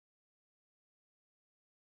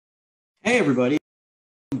Hey, everybody.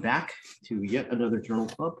 Welcome back to yet another journal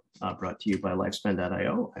club brought to you by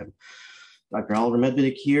Lifespan.io. I'm Dr. Oliver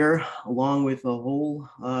Medvedik here, along with a whole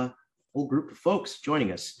group of folks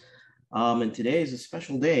joining us. And today is a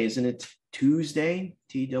special day, isn't it? Tuesday,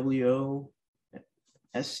 TWOSDAY,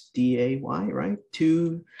 right?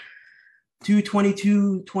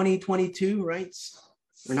 2/22/2022, right?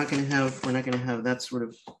 We're not gonna have that sort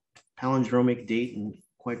of palindromic date in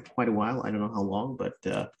quite a while. I don't know how long, but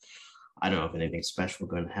I don't know if anything special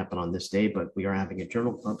is going to happen on this day, but we are having a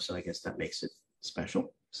journal club, so I guess that makes it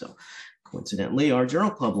special. So coincidentally, our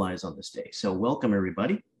journal club lies on this day. So welcome,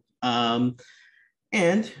 everybody. And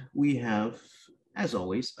we have, as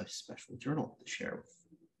always, a special journal to share with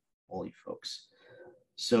all you folks.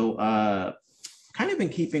 So kind of in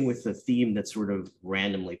keeping with the theme that sort of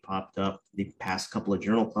randomly popped up the past couple of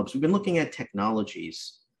journal clubs, we've been looking at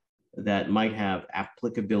technologies that might have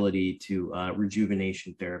applicability to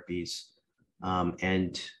rejuvenation therapies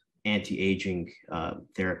and anti-aging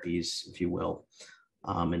therapies, if you will,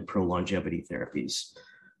 and pro-longevity therapies.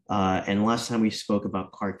 And last time we spoke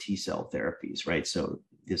about CAR T-cell therapies, right? So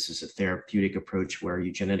this is a therapeutic approach where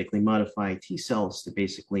you genetically modify T cells to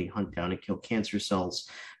basically hunt down and kill cancer cells.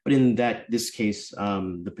 But in this case,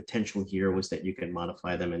 the potential here was that you could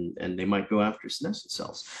modify them and they might go after senescent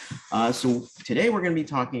cells. So today we're going to be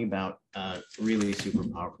talking about really super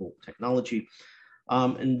powerful technology.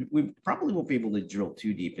 And we probably won't be able to drill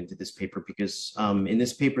too deep into this paper because in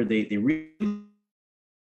this paper, they really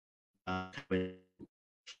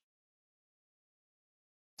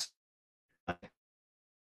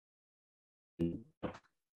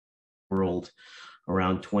world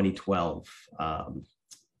around 2012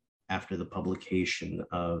 after the publication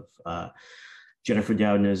of Jennifer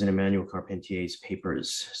Doudna's and Emmanuel Carpentier's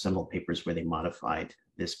papers, seminal papers where they modified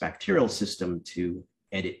this bacterial system to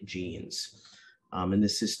edit genes. And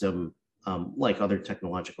this system, like other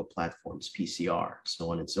technological platforms, PCR,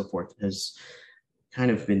 so on and so forth, has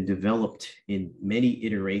kind of been developed in many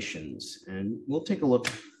iterations. And we'll take a look,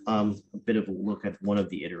 a bit of a look at one of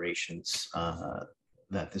the iterations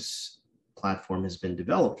that this platform has been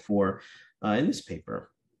developed for in this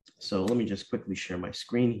paper. So let me just quickly share my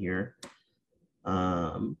screen here.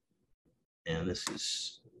 And this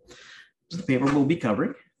is the paper we'll be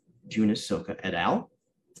covering, Junis Soka et al.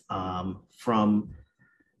 From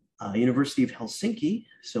University of Helsinki.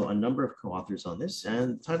 So a number of co-authors on this.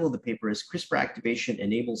 And the title of the paper is CRISPR activation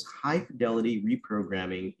enables high fidelity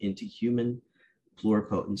reprogramming into human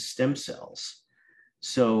pluripotent stem cells.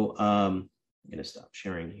 So I'm going to stop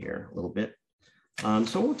sharing here a little bit. So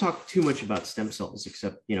I won't talk too much about stem cells,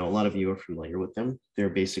 except, a lot of you are familiar with them. They're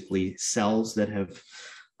basically cells that have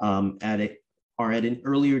are at an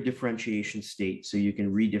earlier differentiation state, so you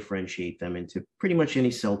can redifferentiate them into pretty much any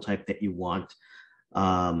cell type that you want.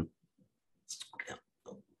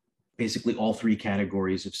 Basically all three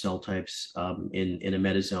categories of cell types in a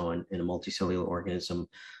metazoan, in a multicellular organism,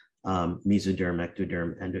 mesoderm,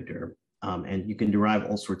 ectoderm, endoderm, and you can derive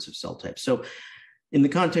all sorts of cell types. So in the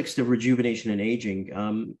context of rejuvenation and aging,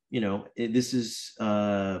 this is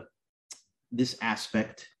this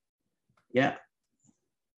aspect,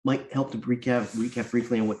 might help to recap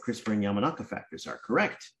briefly on what CRISPR and Yamanaka factors are.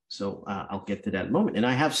 Correct. So I'll get to that in a moment. And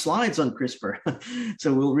I have slides on CRISPR.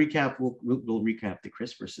 So we'll recap the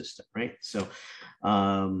CRISPR system, right? So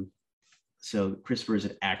so CRISPR is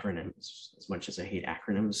an acronym. As much as I hate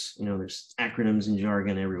acronyms, there's acronyms and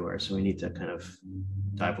jargon everywhere. So we need to kind of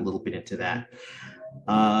dive a little bit into that.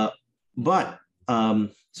 So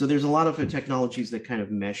there's a lot of technologies that kind of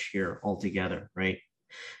mesh here all together, right?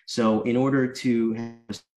 So in order to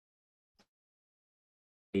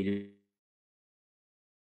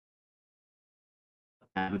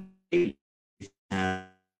have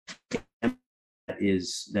that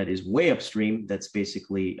is way upstream, that's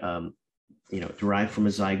basically derived from a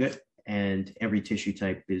zygote, and every tissue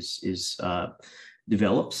type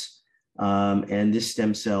develops, and this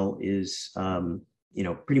stem cell is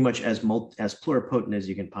pretty much as pluripotent as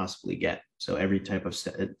you can possibly get. So every type of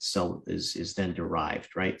cell is then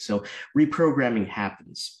derived, right? So reprogramming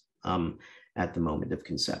happens at the moment of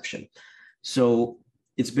conception. So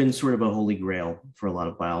it's been sort of a holy grail for a lot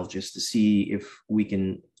of biologists to see if we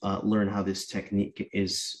can learn how this technique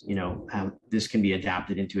is, how this can be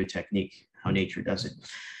adapted into a technique, how nature does it.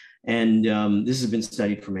 And this has been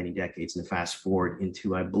studied for many decades. And fast forward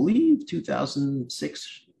into, I believe,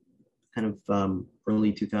 2006, kind of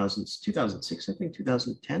early 2000s, 2006, I think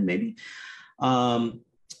 2010 maybe.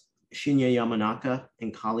 Shinya Yamanaka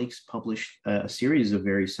and colleagues published a series of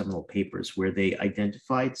very seminal papers where they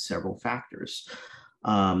identified several factors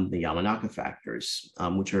the Yamanaka factors,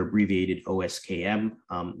 which are abbreviated OSKM.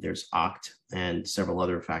 There's OCT and several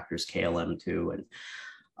other factors, KLM2.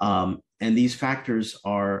 And these factors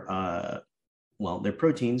are, well, they're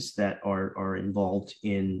proteins that are involved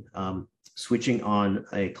in switching on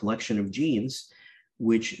a collection of genes,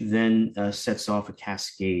 which then sets off a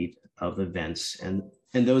cascade of events. And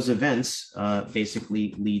those events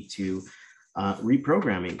basically lead to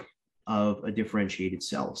reprogramming of a differentiated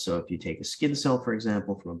cell. So if you take a skin cell, for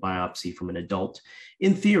example, from a biopsy from an adult,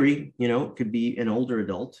 in theory, it could be an older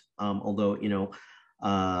adult, although,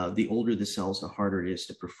 the older the cells, the harder it is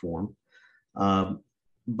to perform.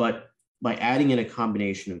 But by adding in a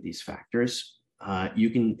combination of these factors, you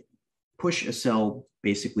can push a cell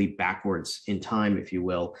basically backwards in time, if you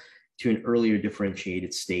will, to an earlier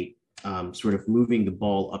differentiated state, sort of moving the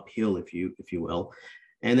ball uphill, if you will.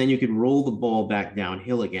 And then you could roll the ball back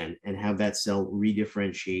downhill again and have that cell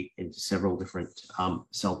redifferentiate into several different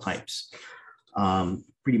cell types,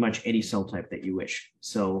 pretty much any cell type that you wish.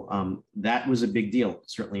 So that was a big deal,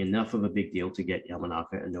 certainly enough of a big deal to get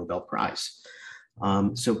Yamanaka a Nobel Prize.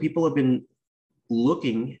 So people have been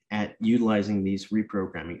looking at utilizing these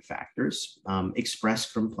reprogramming factors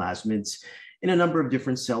expressed from plasmids in a number of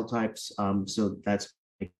different cell types. So that's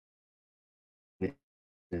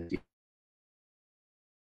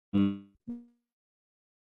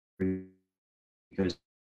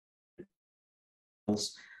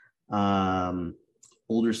because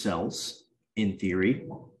older cells, in theory,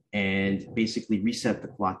 and basically reset the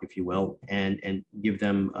clock, if you will, and give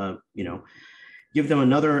them give them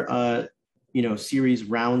another series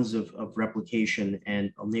rounds of replication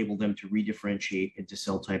and enable them to redifferentiate into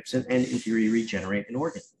cell types and in theory regenerate an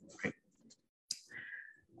organ. Right?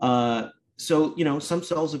 So some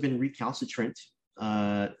cells have been recalcitrant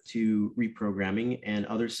to reprogramming, and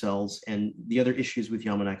other cells, and the other issues with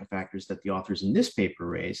Yamanaka factors that the authors in this paper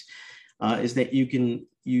raise is that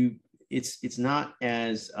it's not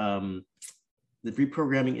as the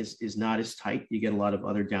reprogramming is not as tight. You get a lot of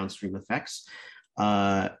other downstream effects.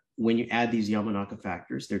 When you add these Yamanaka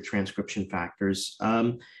factors, they're transcription factors,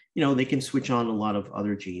 they can switch on a lot of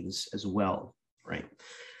other genes as well, right?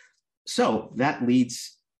 So that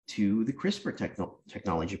leads to the CRISPR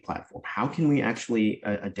technology platform. How can we actually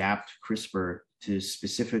adapt CRISPR to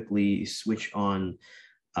specifically switch on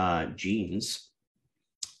genes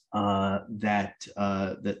that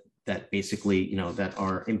basically that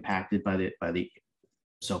are impacted by the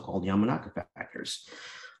so-called Yamanaka factors?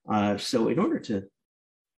 So in order to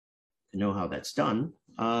know how that's done,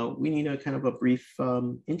 we need a kind of a brief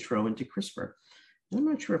intro into CRISPR. I'm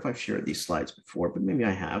not sure if I've shared these slides before, but maybe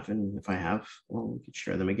I have. And if I have, well, we could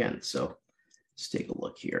share them again. So let's take a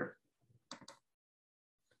look here.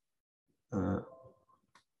 Are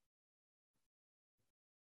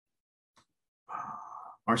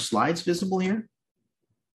slides visible here?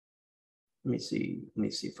 Let me see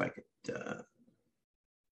if I could.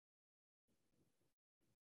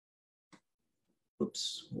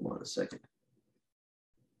 Oops, hold on a second.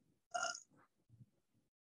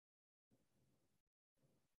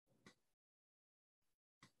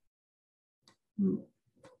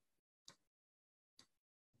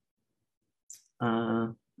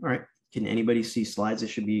 All right, can anybody see slides? It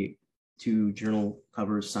should be 2 journal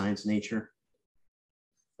covers, Science, Nature.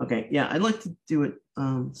 Okay, yeah, I'd like to do it.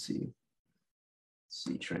 Let's see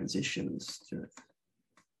transitions.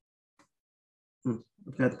 I've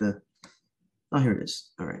got the, oh, here it is.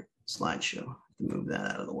 All right, slideshow. Move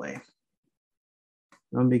that out of the way.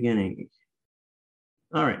 From beginning.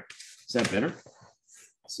 All right, is that better?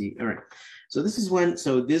 See, all right. So this is when,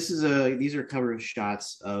 these are cover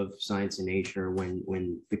shots of Science and Nature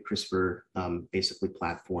when the CRISPR basically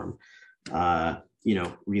platform,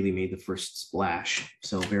 really made the first splash.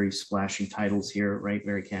 So very splashy titles here, right?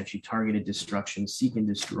 Very catchy. Targeted destruction, seek and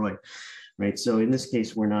destroy, right? So in this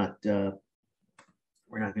case, we're not going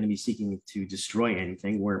to be seeking to destroy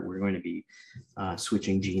anything. We're going to be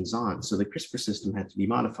switching genes on. So the CRISPR system had to be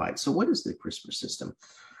modified. So what is the CRISPR system?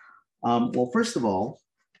 Well, first of all,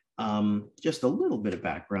 just a little bit of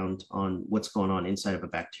background on what's going on inside of a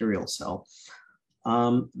bacterial cell.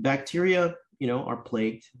 Bacteria, are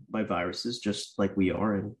plagued by viruses just like we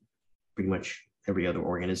are in pretty much every other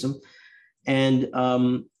organism. And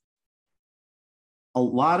a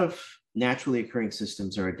lot of naturally occurring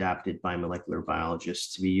systems are adapted by molecular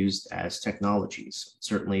biologists to be used as technologies.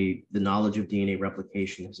 Certainly, the knowledge of DNA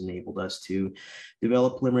replication has enabled us to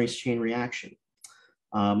develop polymerase chain reaction.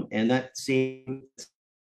 And that same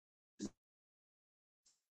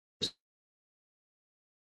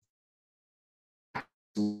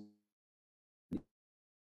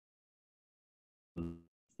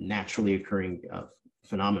naturally occurring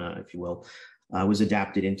phenomena, if you will, was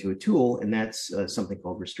adapted into a tool, and that's something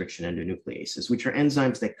called restriction endonucleases, which are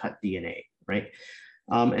enzymes that cut DNA, right?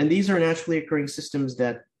 And these are naturally occurring systems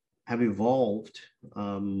that have evolved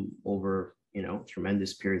over,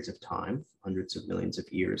 tremendous periods of time, hundreds of millions of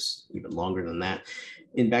years, even longer than that,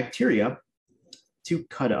 in bacteria to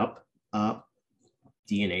cut up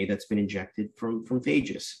DNA that's been injected from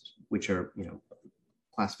phages, which are,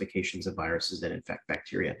 classifications of viruses that infect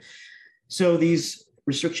bacteria. So these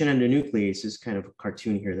restriction endonucleases, kind of a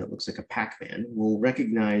cartoon here that looks like a Pac-Man, will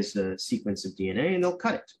recognize a sequence of DNA and they'll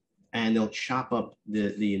cut it. And they'll chop up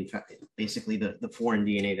basically the foreign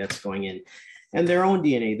DNA that's going in. And their own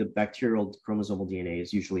DNA, the bacterial chromosomal DNA,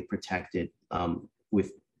 is usually protected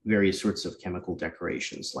with various sorts of chemical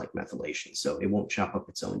decorations like methylation. So it won't chop up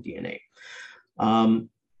its own DNA.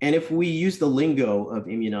 And if we use the lingo of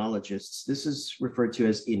immunologists, this is referred to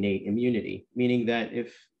as innate immunity, meaning that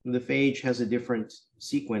if the phage has a different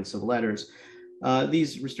sequence of letters,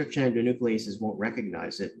 these restriction endonucleases won't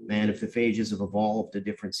recognize it. And if the phages have evolved a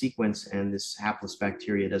different sequence and this hapless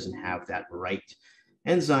bacteria doesn't have that right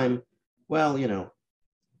enzyme, well,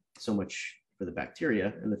 so much for the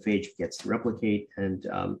bacteria, and the phage gets to replicate, and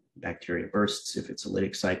bacteria bursts if it's a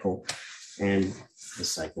lytic cycle, and the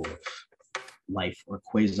cycle of life or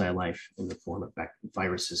quasi-life in the form of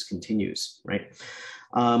viruses continues, right?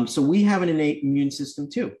 So we have an innate immune system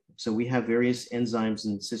too. So we have various enzymes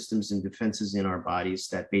and systems and defenses in our bodies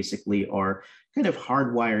that basically are kind of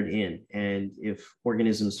hardwired in. And if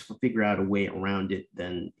organisms figure out a way around it,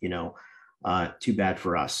 then, too bad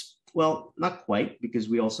for us. Well, not quite, because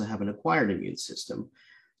we also have an acquired immune system,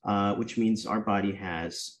 which means our body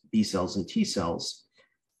has B cells and T cells,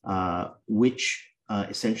 which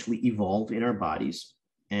essentially evolve in our bodies,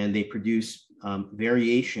 and they produce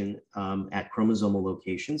variation at chromosomal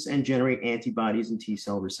locations and generate antibodies and T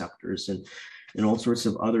cell receptors and all sorts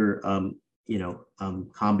of other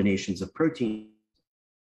combinations of protein.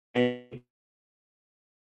 And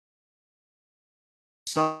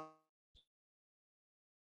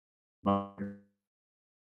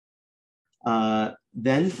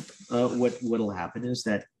then what'll happen is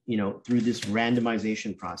that, through this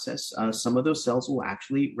randomization process, some of those cells will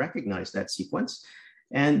actually recognize that sequence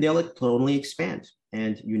and they'll clonally expand.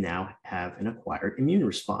 And you now have an acquired immune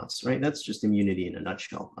response, right? That's just immunity in a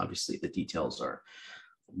nutshell. Obviously, the details are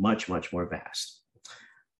much, much more vast.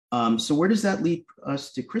 So where does that lead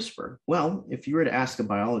us to CRISPR? Well, if you were to ask a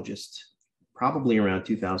biologist, probably around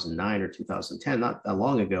 2009 or 2010, not that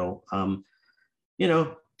long ago,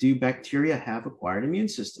 do bacteria have acquired immune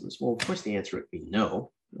systems? Well, of course, the answer would be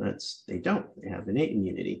no. They don't. They have innate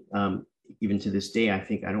immunity. Even to this day, I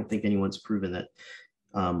don't think anyone's proven that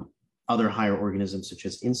other higher organisms, such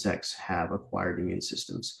as insects, have acquired immune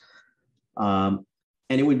systems. And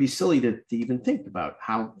it would be silly to even think about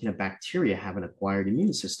how can a bacteria have an acquired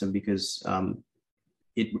immune system, because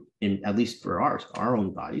at least for our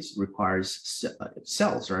own bodies, requires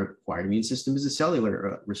cells. Our acquired immune system is a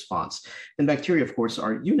cellular response, and bacteria, of course,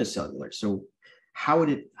 are unicellular. So how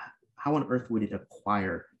on earth would it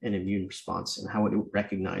acquire an immune response, and how would it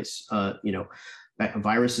recognize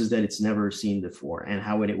viruses that it's never seen before, and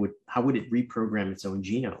how would it reprogram its own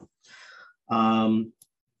genome? And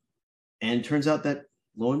it turns out that,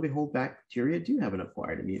 lo and behold, bacteria do have an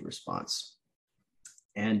acquired immune response,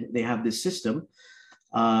 and they have this system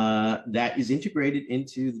that is integrated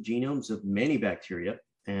into the genomes of many bacteria.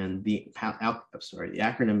 And the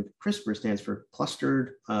acronym CRISPR stands for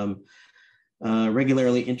clustered,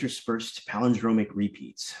 regularly interspersed palindromic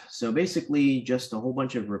repeats. So basically just a whole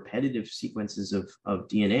bunch of repetitive sequences of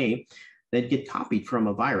DNA that get copied from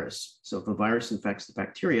a virus. So if a virus infects the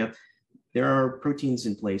bacteria, there are proteins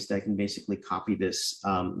in place that can basically copy this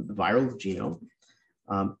viral genome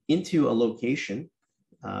into a location,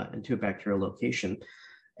 into a bacterial location.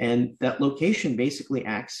 And that location basically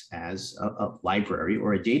acts as a library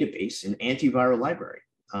or a database, an antiviral library,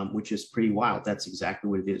 which is pretty wild. That's exactly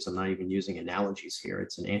what it is. I'm not even using analogies here.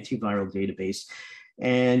 It's an antiviral database.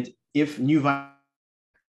 And if new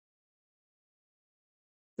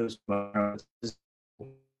those viruses,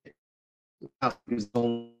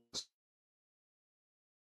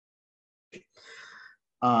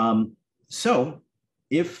 so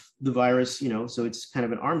if the virus, so it's kind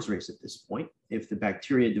of an arms race at this point. If the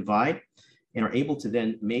bacteria divide and are able to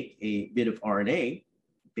then make a bit of RNA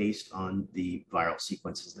based on the viral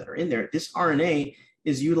sequences that are in there, this RNA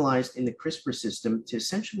is utilized in the CRISPR system to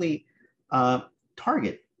essentially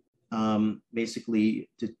target, basically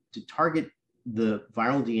to target the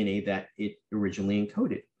viral DNA that it originally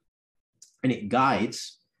encoded. And it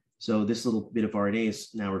guides So this little bit of RNA is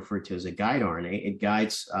now referred to as a guide RNA. It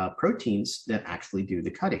guides proteins that actually do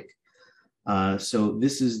the cutting. So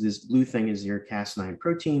this blue thing is your Cas9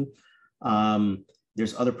 protein.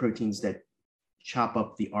 There's other proteins that chop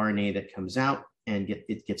up the RNA that comes out, and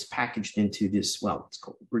it gets packaged into this, well, it's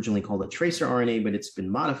originally called a tracer RNA, but it's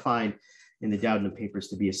been modified in the Doudna papers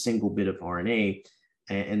to be a single bit of RNA.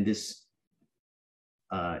 And this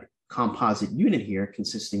composite unit here,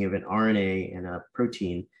 consisting of an RNA and a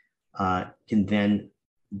protein, can then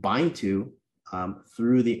bind to,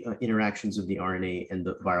 through the interactions of the RNA and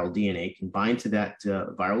the viral DNA, can bind to that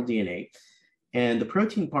viral DNA. And the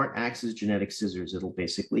protein part acts as genetic scissors. It'll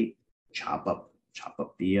basically chop up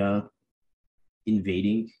the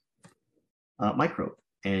invading microbe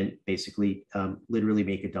and basically literally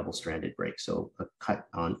make a double-stranded break, so a cut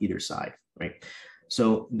on either side, right?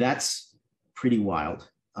 So that's pretty wild.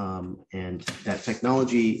 And that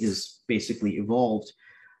technology is basically evolved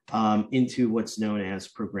into what's known as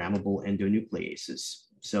programmable endonucleases.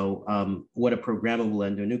 So what a programmable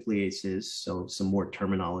endonuclease is, so some more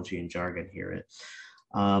terminology and jargon here.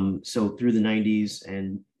 So through the 90s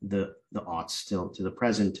and the aughts still to the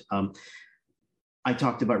present, I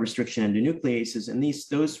talked about restriction endonucleases, and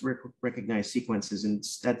those recognize sequences, and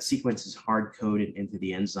that sequence is hard-coded into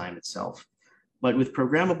the enzyme itself. But with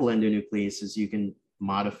programmable endonucleases, you can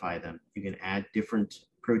modify them. You can add different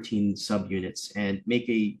protein subunits and make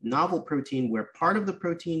a novel protein where part of the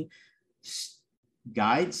protein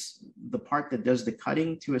guides the part that does the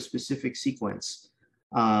cutting to a specific sequence.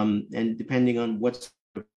 And depending on what's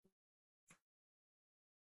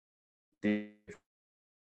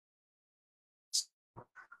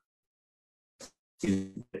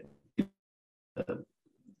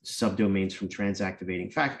subdomains from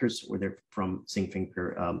transactivating factors, or they're from zinc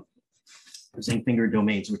finger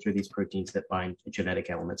domains, which are these proteins that bind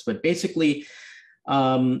genetic elements. But basically,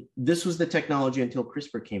 this was the technology until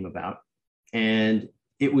CRISPR came about. And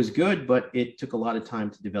it was good, but it took a lot of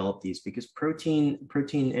time to develop these, because protein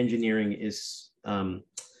engineering is,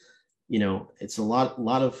 it's a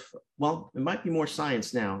lot of, well, it might be more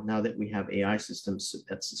science now that we have AI systems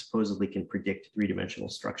that supposedly can predict three-dimensional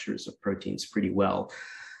structures of proteins pretty well.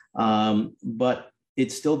 But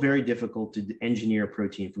it's still very difficult to engineer a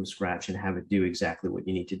protein from scratch and have it do exactly what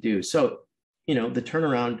you need to do. So, the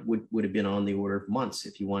turnaround would have been on the order of months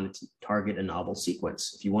if you wanted to target a novel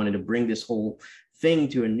sequence. If you wanted to bring this whole thing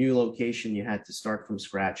to a new location, you had to start from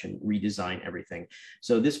scratch and redesign everything.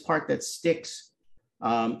 So this part that sticks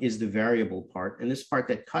is the variable part, and this part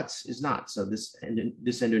that cuts is not. So this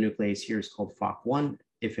endonuclease here is called FOC1.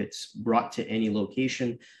 If it's brought to any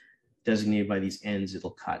location designated by these ends, it'll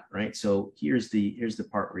cut, right? So here's the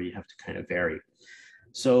part where you have to kind of vary.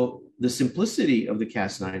 So the simplicity of the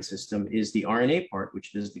Cas9 system is the RNA part,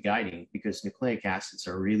 which does the guiding, because nucleic acids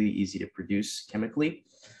are really easy to produce chemically.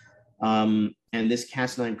 And this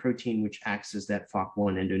Cas9 protein, which acts as that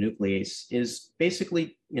FOC1 endonuclease, is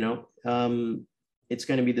basically, it's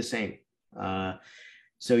going to be the same.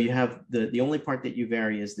 So you have the only part that you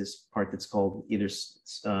vary is this part that's called either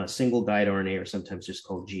single guide RNA or sometimes just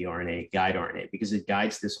called gRNA, guide RNA, because it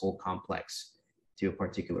guides this whole complex to a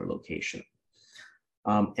particular location.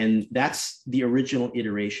 And that's the original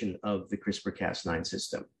iteration of the CRISPR-Cas9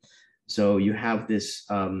 system. So you have this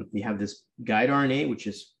guide RNA, which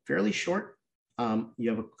is fairly short. You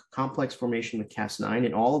have a complex formation with Cas9,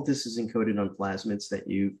 and all of this is encoded on plasmids that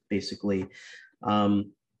you basically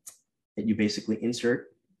insert,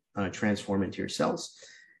 transform into your cells,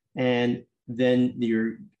 and then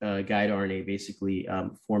your guide RNA basically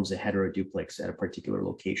forms a heteroduplex at a particular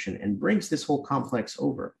location and brings this whole complex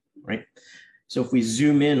over, right? So if we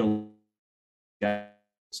zoom in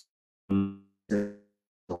Cas9,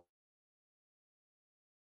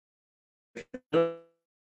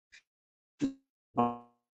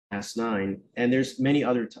 and there's many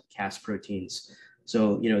other Cas proteins.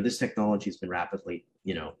 So, this technology has been rapidly,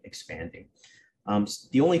 expanding.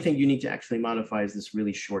 The only thing you need to actually modify is this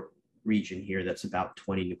really short region here that's about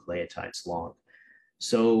 20 nucleotides long.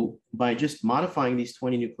 So by just modifying these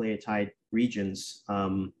 20 nucleotide regions,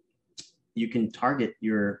 you can target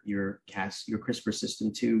your CRISPR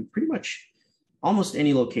system to pretty much almost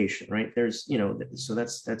any location, right? There's, so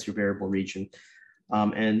that's your variable region.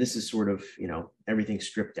 And this is sort of, everything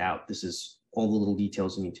stripped out. This is all the little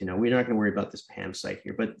details you need to know. We're not going to worry about this PAM site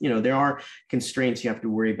here, but there are constraints you have to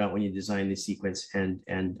worry about when you design the sequence, and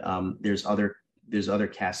there's other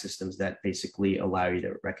Cas systems that basically allow you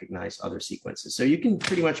to recognize other sequences. So you can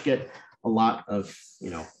pretty much get a lot of,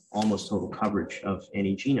 almost total coverage of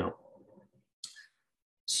any genome.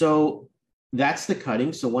 So that's the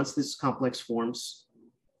cutting. So once this complex forms,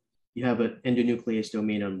 you have an endonuclease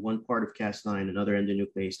domain on one part of Cas9, another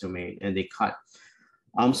endonuclease domain, and they cut.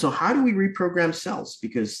 So how do we reprogram cells?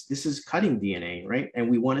 Because this is cutting DNA, right? And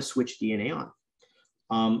we want to switch DNA on.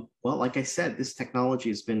 Well, like I said, this technology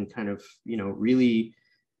has been kind of, really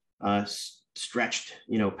stretched,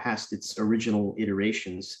 past its original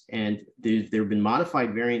iterations. And there have been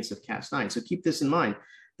modified variants of Cas9. So keep this in mind.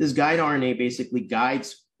 This guide RNA basically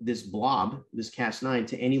guides this blob, this Cas9,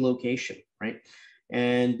 to any location, right?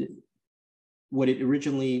 And what it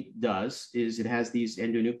originally does is it has these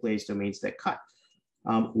endonuclease domains that cut.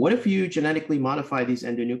 What if you genetically modify these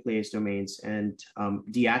endonuclease domains and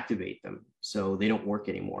deactivate them so they don't work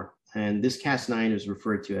anymore? And this Cas9 is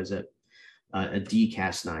referred to as a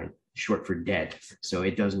dCas9, short for dead. So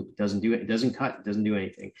it doesn't do it. It doesn't cut. It doesn't do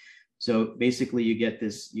anything. So basically, you get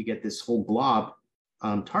this whole blob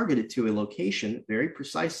targeted to a location very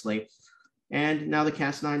precisely, and now the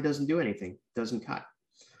Cas9 doesn't do anything. Doesn't cut.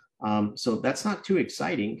 So that's not too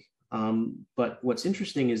exciting. But what's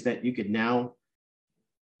interesting is that you could now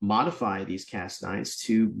modify these Cas9s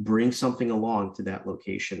to bring something along to that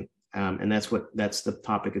location. And that's the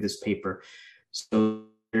topic of this paper. So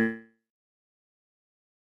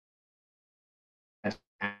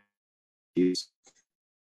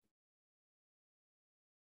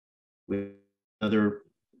with another,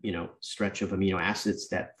 stretch of amino acids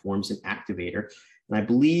that forms an activator. And I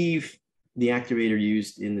believe the activator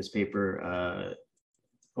used in this paper, I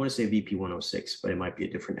want to say VP106, but it might be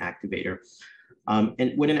a different activator.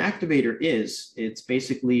 And what an activator is, it's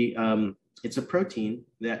basically, it's a protein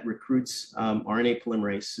that recruits RNA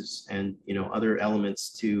polymerases and other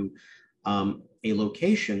elements to a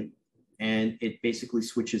location, and it basically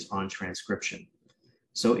switches on transcription.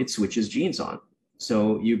 So it switches genes on.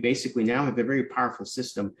 So you basically now have a very powerful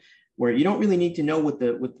system where you don't really need to know what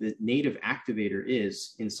the native activator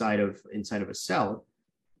is inside of a cell.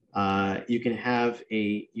 You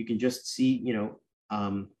can just see,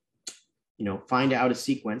 find out a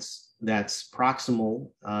sequence that's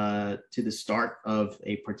proximal to the start of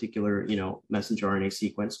a particular, messenger RNA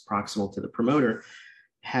sequence, proximal to the promoter,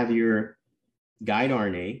 have your guide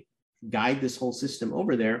RNA guide this whole system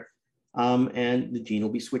over there, and the gene will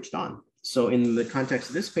be switched on. So in the context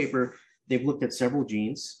of this paper, they've looked at several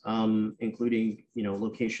genes, including,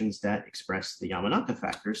 locations that express the Yamanaka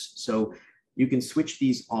factors. So you can switch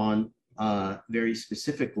these on very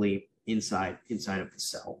specifically inside of the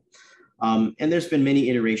cell. And there's been many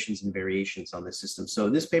iterations and variations on this system. So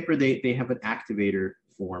this paper, they have an activator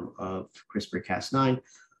form of CRISPR-Cas9.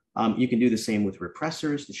 You can do the same with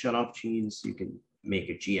repressors, the shutoff genes. You can make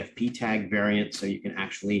a GFP tag variant, so you can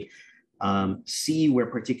actually see where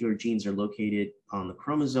particular genes are located on the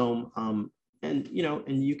chromosome. And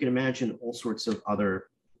you can imagine all sorts of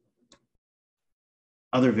other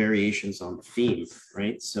variations on the theme,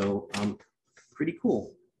 right? So pretty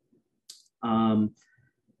cool.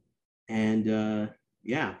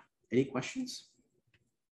 Yeah, any questions?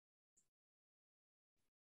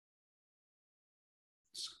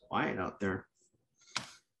 It's quiet out there.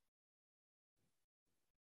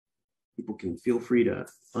 People can feel free to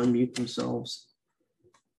unmute themselves.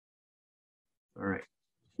 All right.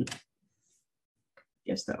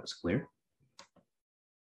 Guess that was clear.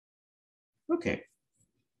 Okay.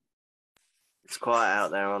 It's quiet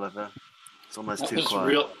out there, Oliver. It's almost too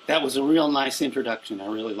quiet. That was a real nice introduction. I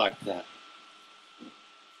really liked that.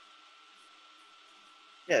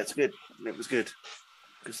 Yeah, it's good. It was good.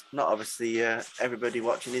 Because not obviously everybody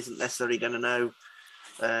watching isn't necessarily going to know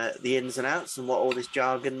the ins and outs and what all this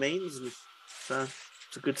jargon means. And so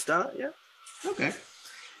it's a good start, yeah. Okay.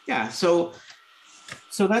 Yeah, so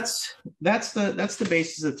that's the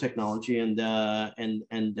basis of technology, and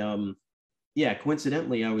yeah,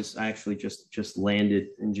 coincidentally, I actually just landed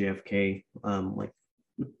in JFK like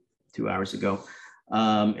 2 hours ago,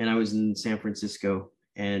 and I was in San Francisco,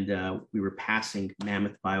 and we were passing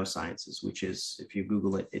Mammoth Biosciences, which is, if you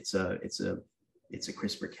Google it, it's a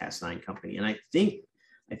CRISPR-Cas9 company, and I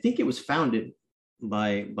think it was founded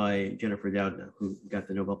by Jennifer Doudna, who got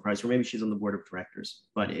the Nobel Prize, or maybe she's on the board of directors.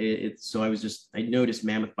 But so I noticed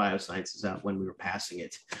Mammoth Biosciences out when we were passing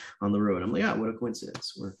it on the road. I'm like, what a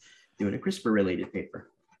coincidence. We're doing a CRISPR-related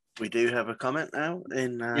paper. We do have a comment now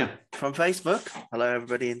from Facebook. Hello,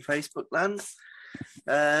 everybody in Facebook land.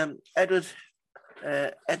 Edward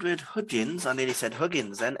Hudgens, I nearly said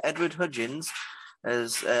Huggins then. Edward Hudgens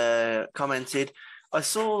has commented, I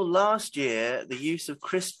saw last year the use of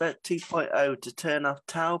CRISPR 2.0 to turn off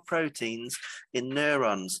tau proteins in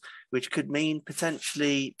neurons, which could mean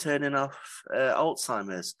potentially turning off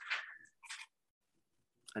Alzheimer's.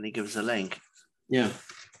 And he gives a link. Yeah.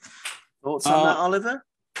 Thoughts on that, Oliver?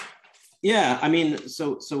 Yeah, I mean,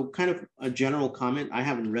 so kind of a general comment. I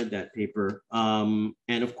haven't read that paper, and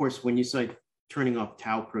of course, when you say turning off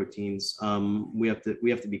tau proteins, we have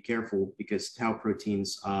to be careful because tau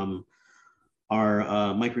proteins are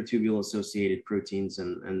microtubule associated proteins,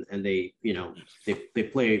 and they they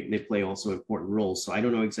play also important roles. So I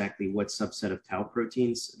don't know exactly what subset of tau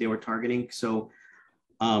proteins they were targeting. So,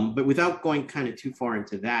 but without going kind of too far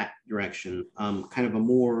into that direction, kind of a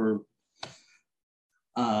more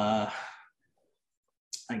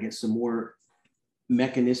I guess a more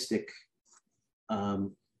mechanistic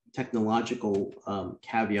technological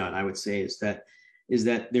caveat I would say is that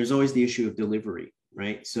there's always the issue of delivery,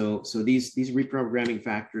 right? So these reprogramming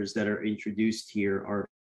factors that are introduced here are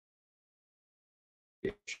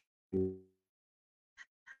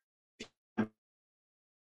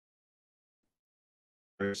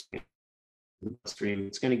it's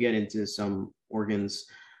going to get into some organs,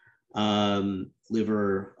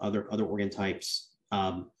 liver, other organ types.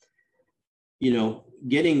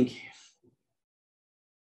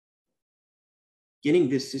 Getting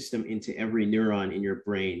this system into every neuron in your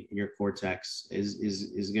brain, in your cortex,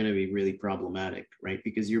 is going to be really problematic, right?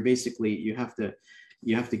 Because you have to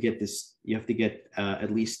get this, you have to get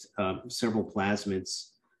at least several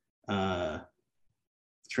plasmids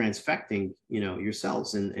transfecting, your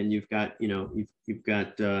cells, and you've got a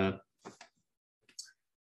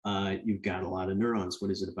lot of neurons.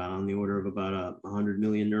 What is it, about on the order of about 100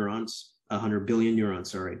 million neurons, 100 billion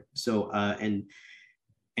neurons, sorry. So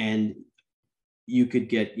and you could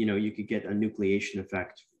get a nucleation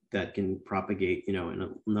effect that can propagate, in a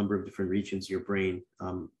number of different regions of your brain,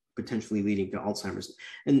 potentially leading to Alzheimer's,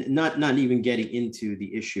 and not even getting into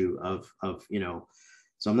the issue of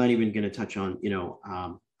so I'm not even going to touch on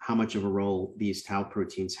how much of a role these tau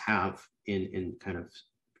proteins have in kind of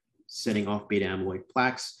setting off beta amyloid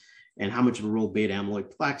plaques, and how much of a role beta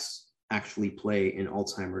amyloid plaques actually play in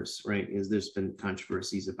Alzheimer's, right? Is there's been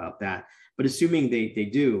controversies about that, but assuming they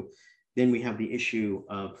do, then we have the issue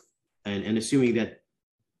of, and assuming that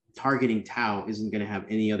targeting tau isn't going to have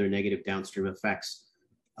any other negative downstream effects,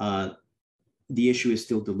 the issue is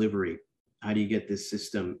still delivery. How do you get this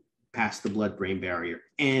system past the blood-brain barrier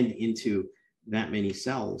and into that many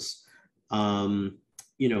cells, cleanly,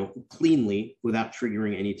 without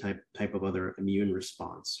triggering any type of other immune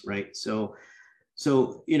response, right? So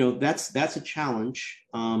that's a challenge.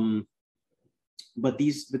 But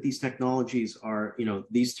these technologies are,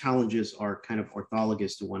 these challenges are kind of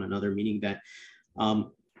orthologous to one another, meaning that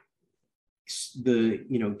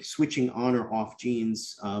switching on or off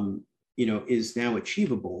genes, is now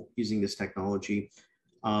achievable using this technology,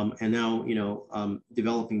 and now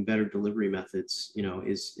developing better delivery methods,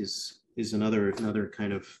 is another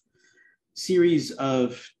kind of series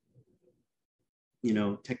of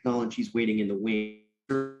technologies waiting in the wing.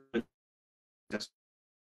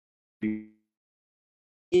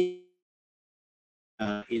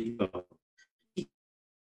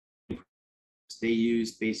 They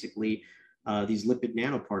used basically these lipid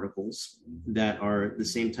nanoparticles that are the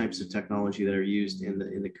same types of technology that are used in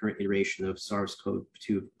the current iteration of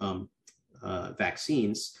SARS-CoV-2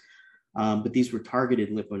 vaccines, but these were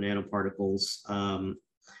targeted lipid nanoparticles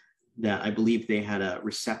that I believe they had a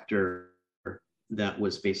receptor that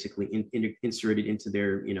was basically inserted into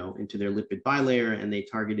their lipid bilayer, and they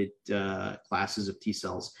targeted classes of T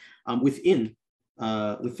cells within.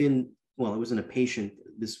 Well, it wasn't a patient.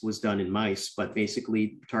 This was done in mice, but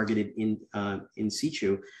basically targeted in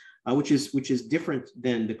situ, which is different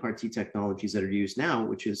than the CAR T technologies that are used now,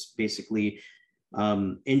 which is basically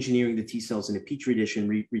engineering the T cells in a petri dish and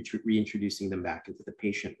reintroducing them back into the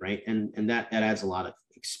patient, right? And that adds a lot of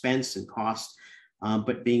expense and cost.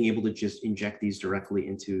 But being able to just inject these directly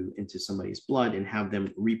into somebody's blood and have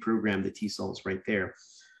them reprogram the T cells right there,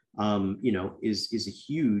 is a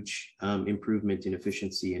huge improvement in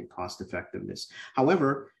efficiency and cost effectiveness.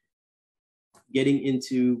 However, getting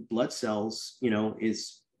into blood cells,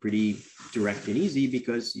 is pretty direct and easy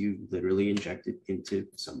because you literally inject it into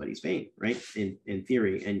somebody's vein, right? In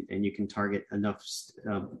theory, and you can target enough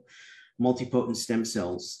multipotent stem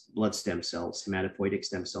cells, blood stem cells, hematopoietic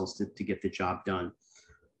stem cells to get the job done.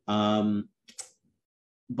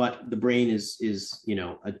 But the brain is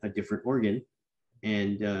a different organ,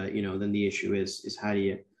 and then the issue is how do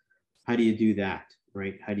you do that,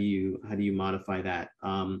 right? How do you modify that?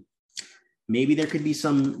 Maybe there could be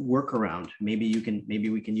some workaround. Maybe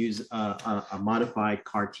we can use a modified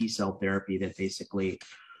CAR T cell therapy that basically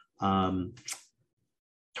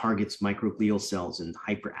targets microglial cells and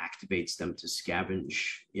hyperactivates them to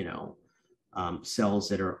scavenge, cells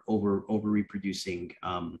that are over reproducing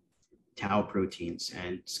tau proteins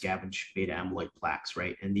and scavenge beta amyloid plaques,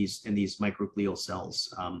 right? And these microglial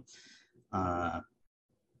cells,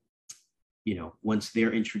 once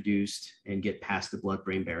they're introduced and get past the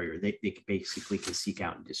blood-brain barrier, they basically can seek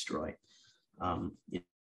out and destroy.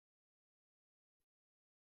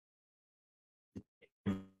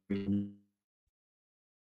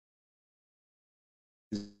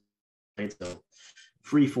 So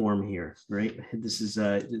free form here, right? This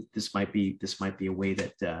might be a way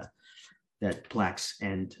that plaques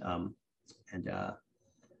and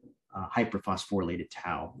hyperphosphorylated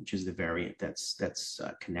tau, which is the variant that's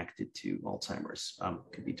connected to Alzheimer's,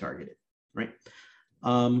 could be targeted, right?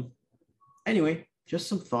 Anyway, just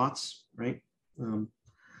some thoughts, right?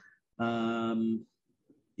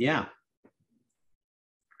 Yeah,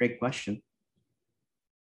 great question.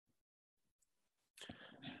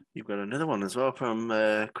 You've got another one as well from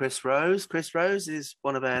Chris Rose. Chris Rose is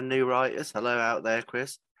one of our new writers. Hello out there,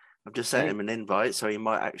 Chris. I've just sent him an invite, so he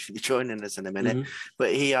might actually be joining us in a minute.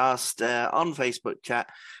 But he asked on Facebook chat,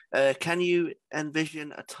 can you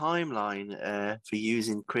envision a timeline for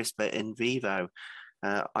using CRISPR in vivo?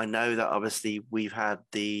 I know that obviously we've had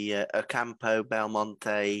the Ocampo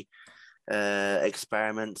Belmonte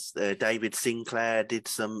experiments. David Sinclair did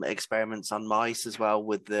some experiments on mice as well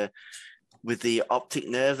with the optic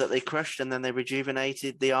nerve that they crushed, and then they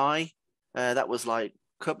rejuvenated the eye. That was like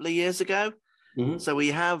a couple of years ago. So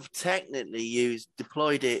we have technically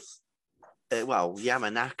deployed it. Well,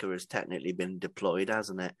 Yamanaka has technically been deployed,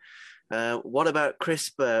 hasn't it? What about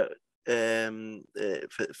CRISPR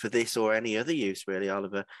for this or any other use, really,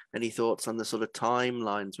 Oliver? Any thoughts on the sort of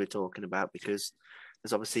timelines we're talking about? Because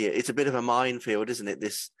there's obviously, it's a bit of a minefield, isn't it?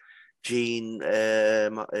 This gene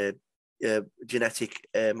genetic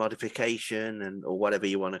modification or whatever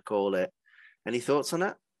you want to call it. Any thoughts on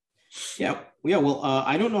that? Yeah. Well,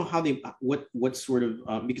 I don't know how what sort of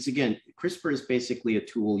because again, CRISPR is basically a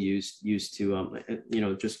tool used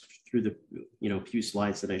to just through the few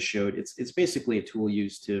slides that I showed. It's basically a tool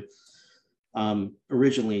used to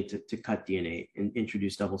originally to cut DNA and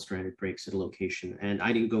introduce double-stranded breaks at a location. And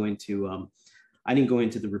I didn't go into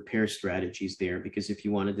the repair strategies there, because if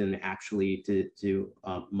you wanted them actually to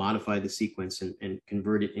modify the sequence and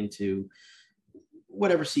convert it into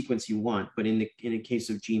whatever sequence you want, but in a case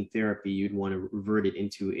of gene therapy, you'd want to revert it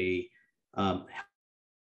into a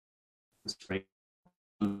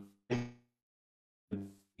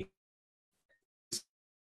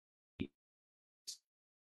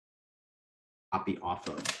copy off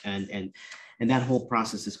of, and that whole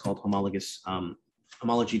process is called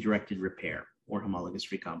homology-directed repair or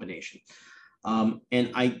homologous recombination. And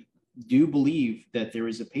I do believe that there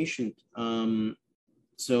is a patient.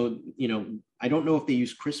 So, I don't know if they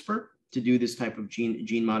use CRISPR to do this type of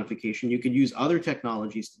gene modification. You could use other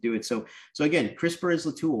technologies to do it. So again, CRISPR is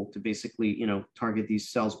the tool to basically, target these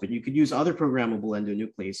cells, but you could use other programmable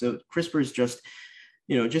endonuclease. So CRISPR is just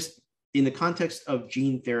in the context of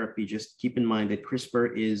gene therapy, just keep in mind that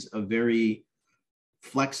CRISPR is a very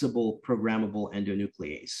flexible programmable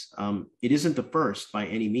endonuclease. It isn't the first by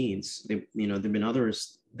any means. There've been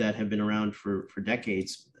others that have been around for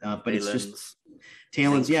decades, but it's just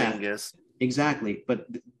TALENs, yeah, fingers. Exactly. But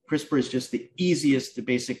CRISPR is just the easiest to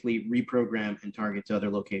basically reprogram and target to other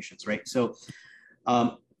locations, right? So,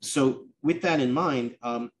 so with that in mind,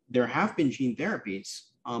 there have been gene therapies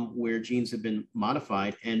where genes have been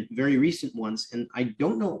modified, and very recent ones. And I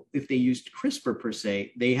don't know if they used CRISPR per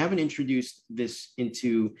se. They haven't introduced this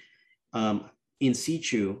into in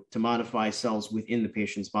situ to modify cells within the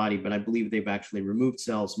patient's body, but I believe they've actually removed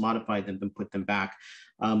cells, modified them, and put them back.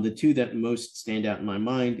 The two that most stand out in my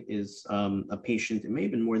mind is a patient, it may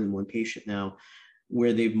have been more than one patient now,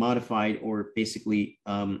 where they've modified or basically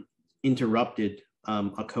interrupted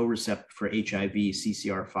a co-receptor for HIV,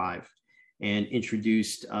 CCR5, and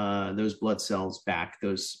introduced those blood cells back,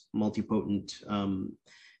 those multipotent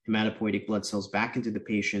hematopoietic blood cells back into the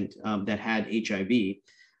patient that had HIV.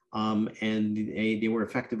 And they were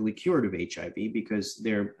effectively cured of HIV because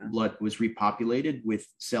their blood was repopulated with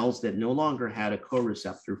cells that no longer had a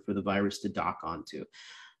co-receptor for the virus to dock onto.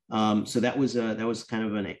 So that was kind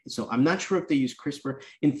of so I'm not sure if they used CRISPR.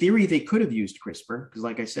 In theory, they could have used CRISPR because,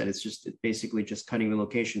 like I said, it's basically just cutting the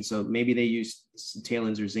location. So maybe they used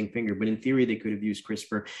TALENs or zinc finger, but in theory, they could have used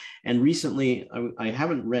CRISPR. And recently, I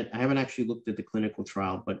haven't actually looked at the clinical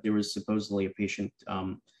trial, but there was supposedly a patient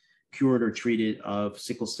cured or treated of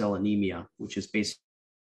sickle cell anemia, which is basically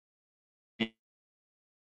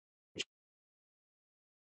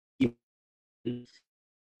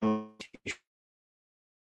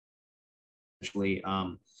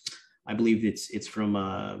I believe it's from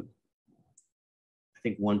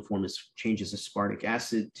think one form changes aspartic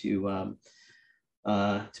acid to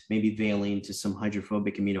maybe valine to some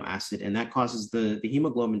hydrophobic amino acid, and that causes the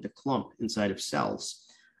hemoglobin to clump inside of cells.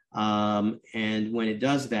 And when it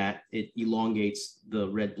does that, it elongates the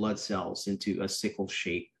red blood cells into a sickle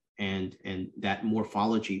shape, and that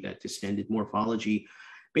morphology, that distended morphology,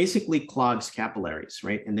 basically clogs capillaries,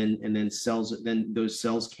 right? And then those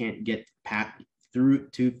cells can't get through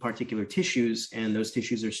to particular tissues, and those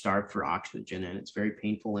tissues are starved for oxygen, and it's very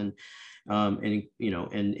painful, and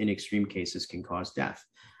in extreme cases can cause death.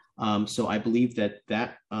 So I believe that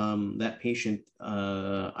patient,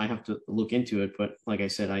 I have to look into it, but like I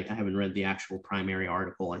said, I haven't read the actual primary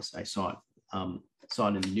article. I saw it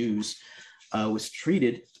in the news. Was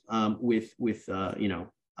treated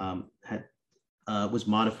was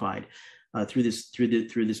modified through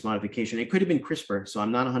this modification. It could have been CRISPR, so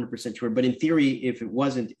I'm not 100% sure. But in theory, if it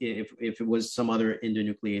was some other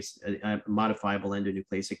endonuclease, a modifiable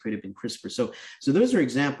endonuclease, it could have been CRISPR. So those are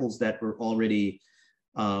examples that were already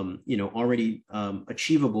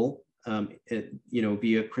achievable,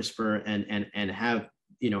 via CRISPR, and have,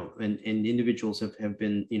 and individuals have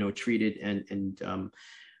been, treated and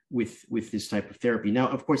with this type of therapy. Now,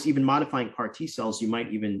 of course, even modifying CAR T cells, you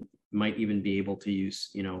might even be able to use,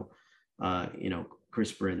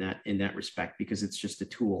 CRISPR in that respect, because it's just a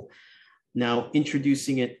tool. Now,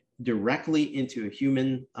 introducing it directly into a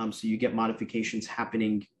human, so you get modifications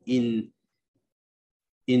happening in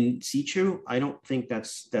situ, I don't think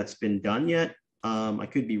that's been done yet. I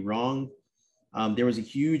could be wrong. There was a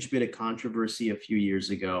huge bit of controversy a few years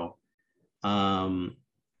ago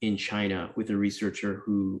in China with a researcher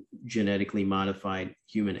who genetically modified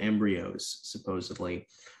human embryos, supposedly,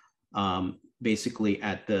 basically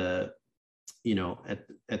at the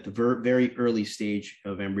very early stage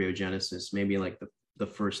of embryogenesis, maybe like the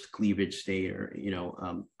first cleavage state, or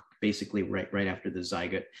basically right after the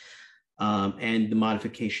zygote. And the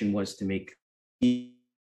modification was to make,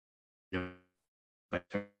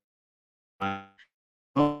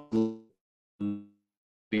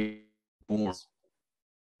 born.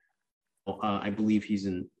 I believe he's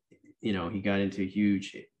in, he got into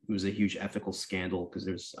it was a huge ethical scandal, because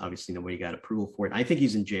there's obviously nobody got approval for it. I think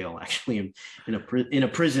he's in jail, actually, in a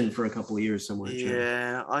prison for a couple of years somewhere.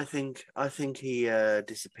 Yeah, I think he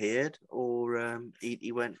disappeared, or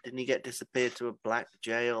he went. Didn't he get disappeared to a black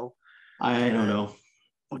jail? I don't know.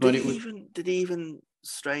 But did he even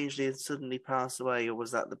strangely and suddenly pass away, or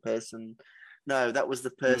was that the person? No, that was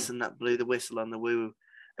the person that blew the whistle on the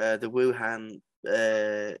Wuhan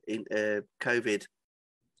in COVID,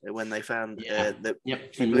 when they found that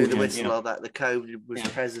he blew the whistle that the COVID was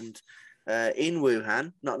present in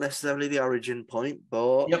Wuhan, not necessarily the origin point,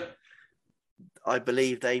 but I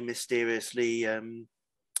believe they mysteriously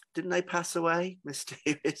didn't they pass away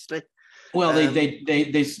mysteriously? Well,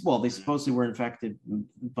 they supposedly were infected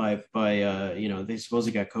by they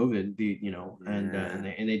supposedly got COVID,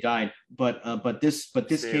 and they died. But this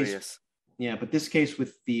Serious. case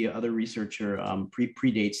with the other researcher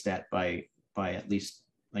predates that by at least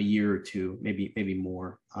a year or two, maybe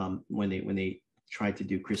more, when they tried to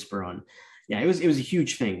do CRISPR on. Yeah, it was a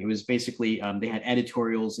huge thing. It was basically they had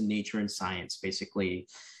editorials in Nature and Science, basically,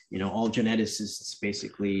 all geneticists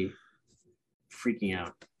basically freaking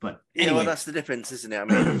out. But anyway. Well, that's the difference, isn't it? I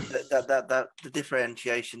mean, that the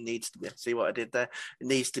differentiation needs to be, see what I did there? It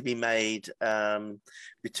needs to be made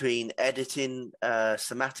between editing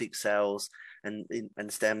somatic cells and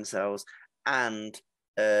stem cells and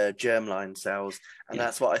germline cells, and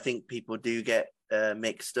that's what I think people do get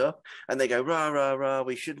mixed up, and they go rah rah rah,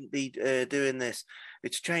 we shouldn't be doing this,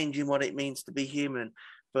 it's changing what it means to be human.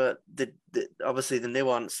 But obviously the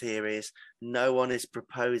nuance here is no one is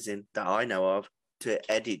proposing, that I know of, to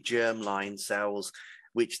edit germline cells,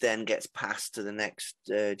 which then gets passed to the next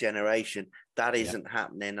generation. That isn't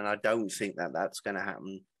happening, and I don't think that's going to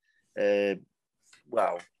happen.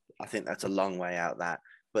 Well, I think that's a long way out, that.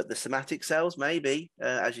 But the somatic cells, maybe,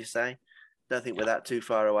 as you say. Don't think we're that too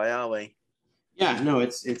far away, are we? Yeah, no,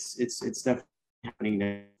 it's definitely happening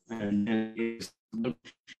now, and it's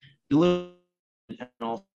deliberate, and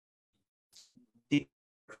also you're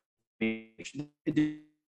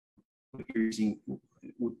using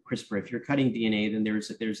CRISPR. If you're cutting DNA, then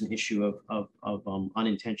there's an issue of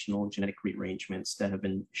unintentional genetic rearrangements that have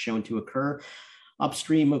been shown to occur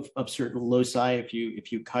upstream of certain loci if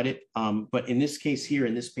you cut it. But in this case here,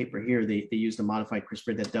 in this paper here, they used a modified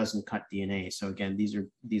CRISPR that doesn't cut DNA. So again, these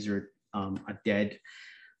are a dead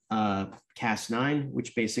Cas9,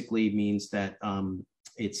 which basically means that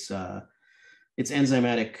its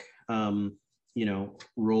enzymatic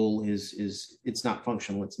role is it's not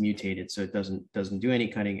functional, it's mutated, so it doesn't do any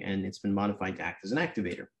cutting, and it's been modified to act as an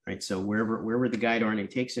activator, right? So wherever the guide RNA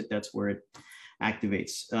takes it, that's where it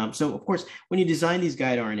activates. So of course, when you design these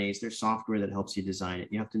guide RNAs, there's software that helps you design it.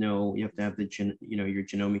 You have to have your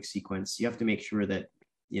genomic sequence. You have to make sure that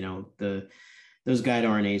those guide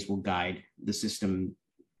RNAs will guide the system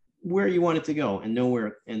where you want it to go, and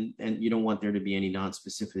nowhere, and you don't want there to be any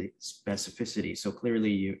non-specific specificity. So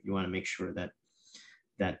clearly you want to make sure that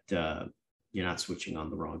you're not switching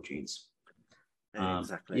on the wrong genes.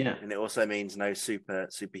 Exactly. Yeah. And it also means no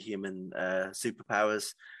superhuman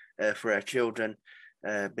superpowers for our children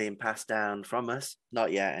being passed down from us.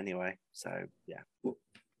 Not yet, anyway. So yeah.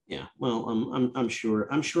 Yeah. Well, I'm sure.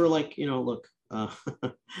 Like, look,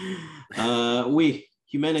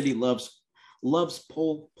 humanity loves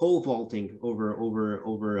pole vaulting over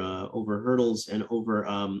hurdles and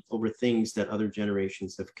over things that other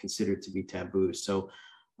generations have considered to be taboo. So,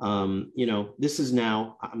 this is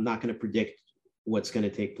now. I'm not going to predict what's going to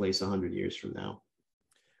take place 100 years from now.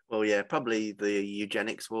 Well, yeah, probably the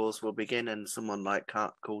eugenics wars will begin, and someone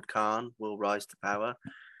called Khan will rise to power.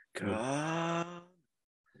 Khan?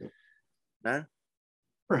 No?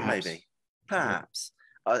 Perhaps. Maybe. Perhaps.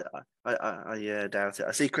 Yeah. I doubt it.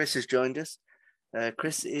 I see Chris has joined us.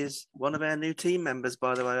 Chris is one of our new team members,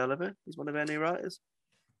 by the way, Oliver. He's one of our new writers.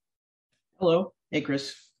 Hello. Hey,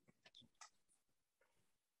 Chris.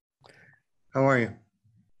 How are you?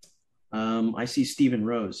 I see Stephen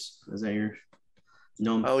Rose. Is that your...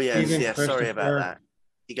 No. Oh, yes. Yeah, sorry about that.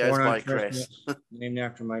 He goes by Chris. Named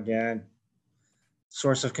after my dad.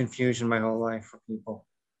 Source of confusion my whole life for people.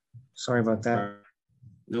 Sorry about that.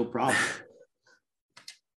 No problem.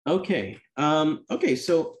 Okay.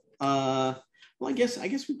 So, well, I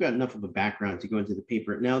guess we've got enough of a background to go into the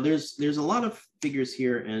paper. Now, there's a lot of figures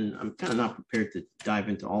here, and I'm kind of not prepared to dive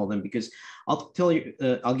into all of them because I'll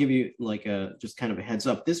give you like just kind of a heads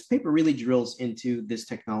up. This paper really drills into this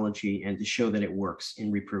technology and to show that it works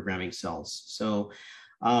in reprogramming cells. So,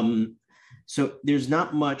 so there's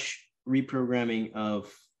not much reprogramming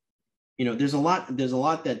of, there's a lot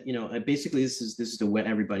that, basically this is to whet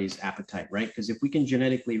everybody's appetite, right? Because if we can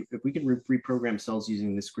reprogram cells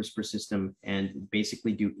using this CRISPR system and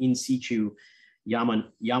basically do in situ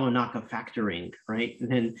Yamanaka factoring, right?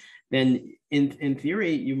 And then in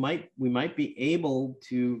theory, we might be able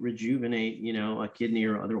to rejuvenate, a kidney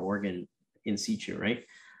or other organ in situ, right?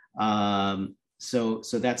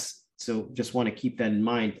 So just want to keep that in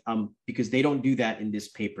mind, because they don't do that in this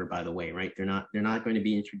paper, by the way, right? They're not going to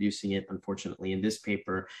be introducing it, unfortunately, in this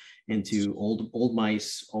paper into old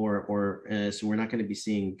mice, so we're not going to be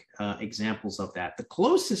seeing examples of that. The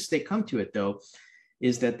closest they come to it, though,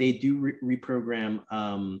 is that they do reprogram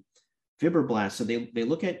fibroblasts. So they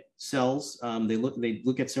look at cells. They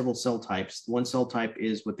look at several cell types. One cell type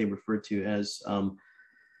is what they refer to as I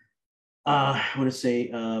want to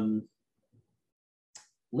say.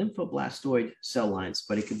 Lymphoblastoid cell lines,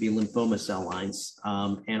 but it could be lymphoma cell lines,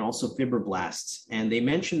 and also fibroblasts. And they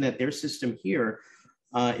mentioned that their system here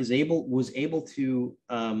was able to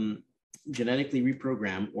genetically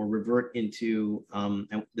reprogram or revert into,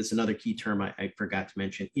 and that's another key term I forgot to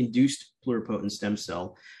mention, induced pluripotent stem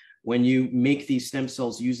cell. When you make these stem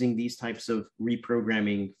cells using these types of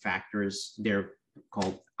reprogramming factors, they're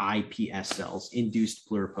called IPS cells, induced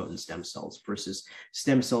pluripotent stem cells, versus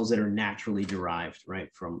stem cells that are naturally derived, right,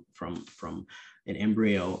 from an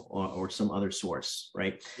embryo or some other source,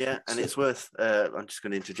 right? Yeah, and it's worth, I'm just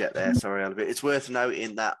going to interject there, sorry, Oliver. It's worth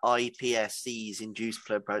noting that iPSCs, induced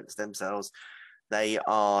pluripotent stem cells, they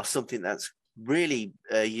are something that's really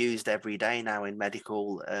used every day now in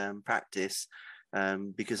medical practice,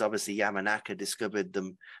 because obviously Yamanaka discovered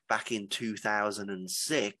them back in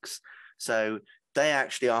 2006. So they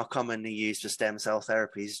actually are commonly used for stem cell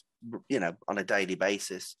therapies, on a daily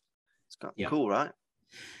basis. It's kind of cool, right?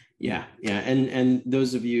 Yeah. And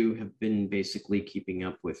those of you have been basically keeping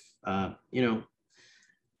up with,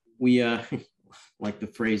 we, like the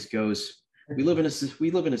phrase goes, we live in a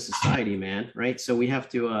society, man, right? So we have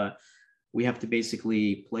to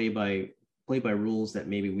basically play by rules that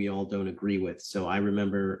maybe we all don't agree with. So I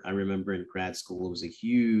remember in grad school, it was a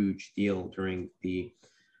huge deal during the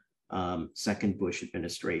second Bush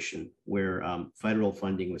administration, where federal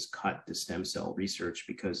funding was cut to stem cell research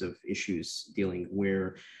because of issues dealing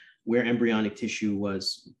where embryonic tissue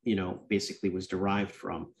was, basically was derived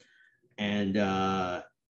from, and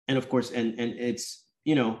of course, and it's,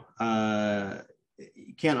 you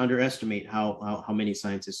can't underestimate how many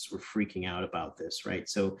scientists were freaking out about this, right?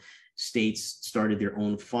 So states started their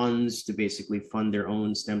own funds to basically fund their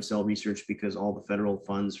own stem cell research because all the federal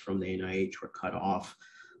funds from the NIH were cut off.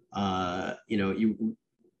 labs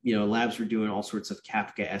were doing all sorts of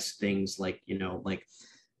Kafka-esque things, like, like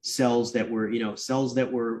cells that were, if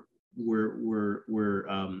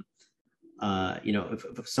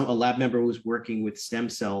a lab member was working with stem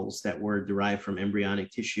cells that were derived from embryonic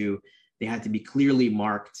tissue, they had to be clearly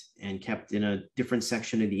marked and kept in a different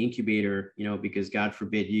section of the incubator, because God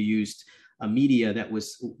forbid you used a media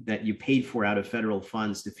that you paid for out of federal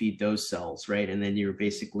funds to feed those cells, right? And then you're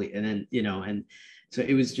basically, and so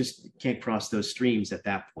it was just, can't cross those streams at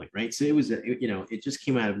that point, right? So it was, it just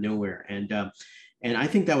came out of nowhere. And I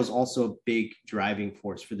think that was also a big driving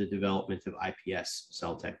force for the development of iPS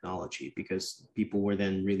cell technology, because people were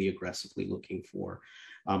then really aggressively looking for,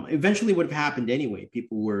 eventually would have happened anyway.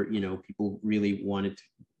 People really wanted to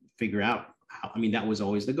figure out how, that was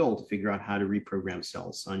always the goal, to figure out how to reprogram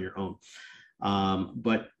cells on your own.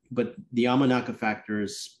 But the Yamanaka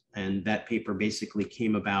factors and that paper basically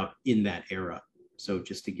came about in that era. So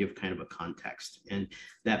just to give kind of a context, and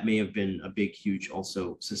that may have been a big, huge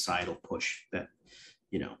also societal push that,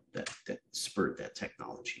 that spurred that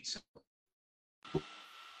technology. So.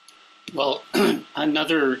 Well,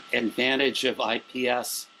 another advantage of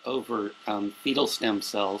iPS over fetal stem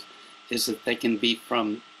cells is that they can be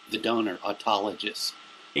from the donor, autologous.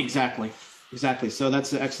 Exactly. So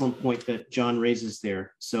that's an excellent point that John raises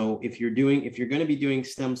there. So if you're going to be doing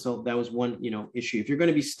stem cell, that was one, issue. If you're going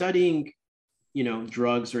to be studying,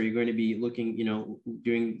 drugs, or you're going to be looking,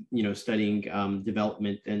 doing, studying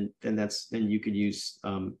development, then you could use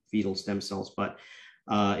fetal stem cells. But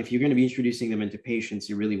if you're going to be introducing them into patients,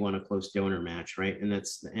 you really want a close donor match, right?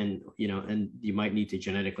 And you might need to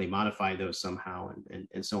genetically modify those somehow,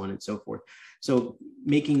 and so on and so forth. So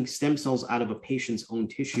making stem cells out of a patient's own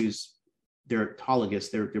tissues, they're autologous.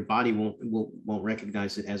 Their body won't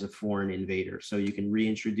recognize it as a foreign invader. So you can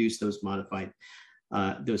reintroduce those modified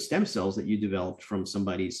those stem cells that you developed from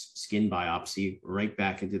somebody's skin biopsy right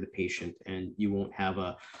back into the patient, and you won't have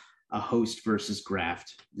a host versus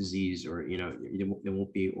graft disease, or there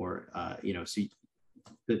won't be, or so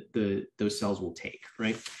those cells will take,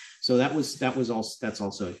 right? So that's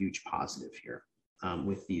also a huge positive here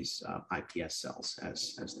with these iPS cells,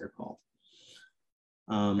 as they're called.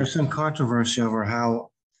 There's some controversy over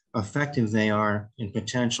how effective they are in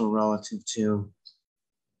potential relative to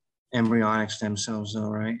embryonic stem cells, though,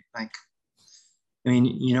 right? Like,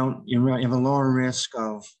 you have a lower risk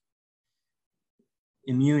of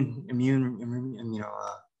immune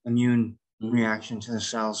reaction to the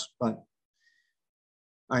cells. But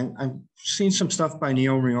I've seen some stuff by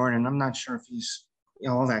Neil Riordan, and I'm not sure if he's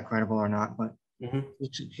all that credible or not, but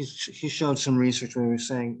he showed some research where he was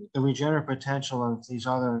saying the regenerative potential of these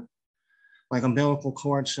other, like umbilical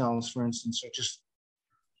cord cells, for instance, are just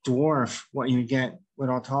dwarf what you get with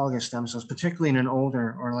autologous stem cells, particularly in an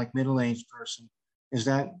older or like middle-aged person.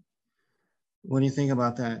 What do you think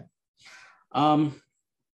about that?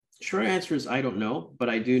 Short answer is I don't know, but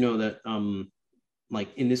I do know that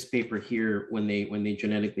like in this paper here, when they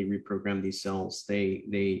genetically reprogram these cells,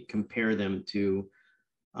 they compare them to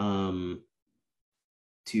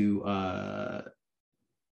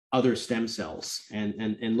other stem cells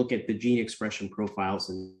and look at the gene expression profiles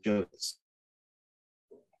and show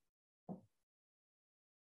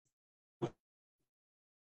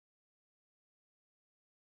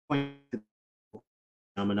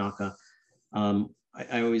Yamanaka.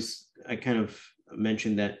 I kind of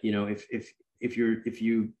mentioned that, if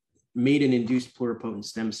you made an induced pluripotent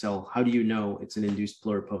stem cell, how do you know it's an induced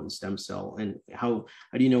pluripotent stem cell, and how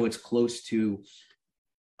do you know it's close to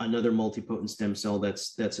another multipotent stem cell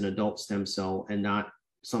that's an adult stem cell and not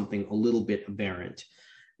something a little bit aberrant?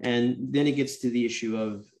 And then it gets to the issue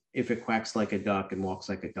of, if it quacks like a duck and walks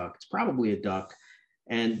like a duck, it's probably a duck.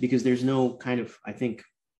 And because there's no kind of, I think,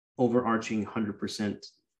 overarching 100%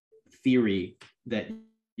 theory that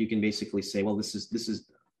you can basically say, well, this is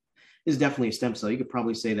definitely a stem cell. You could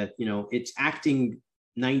probably say that, it's acting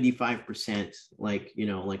 95% like a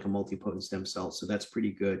multipotent stem cell. So that's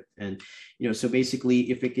pretty good. And, so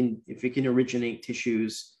basically if it can originate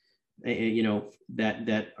tissues,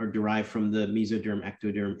 that are derived from the mesoderm,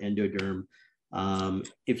 ectoderm, endoderm,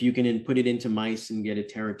 if you can put it into mice and get a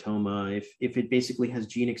teratoma, if it basically has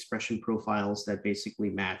gene expression profiles that basically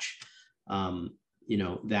match,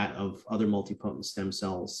 that of other multipotent stem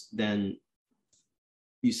cells, then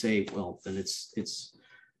you say, well, then it's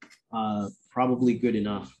probably good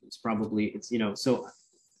enough. So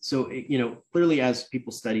clearly as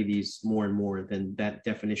people study these more and more, then that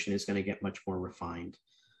definition is going to get much more refined.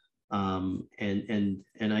 And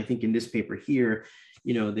I think in this paper here,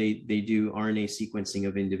 they do RNA sequencing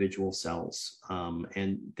of individual cells,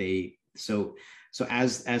 and they So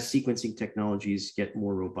as sequencing technologies get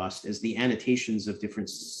more robust, as the annotations of different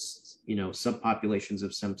subpopulations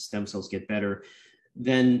of some stem cells get better,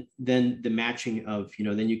 then the matching of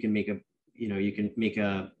then you can make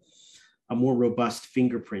a more robust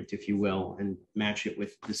fingerprint, if you will, and match it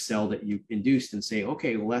with the cell that you induced and say,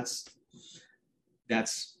 okay, well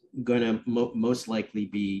that's gonna most likely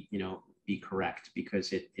be correct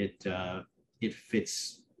because it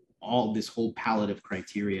fits all this whole palette of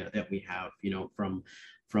criteria that we have from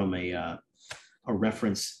a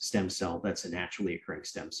reference stem cell that's a naturally occurring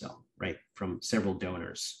stem cell, right, from several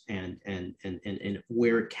donors, and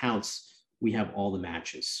where it counts, we have all the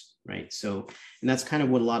matches, right? So, and that's kind of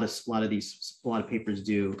what a lot of papers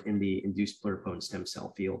do in the induced pluripotent stem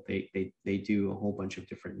cell field. They do a whole bunch of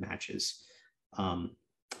different matches,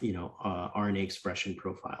 RNA expression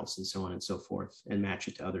profiles and so on and so forth, and match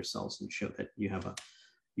it to other cells and show that you have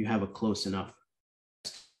a close enough.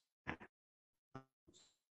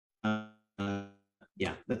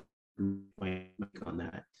 Yeah, that's my take on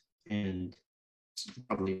that, and it's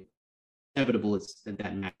probably inevitable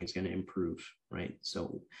that matching is going to improve, right?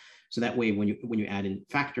 So that way, when you add in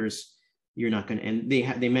factors, you're not going to. And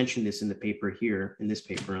they mentioned this in the paper here, in this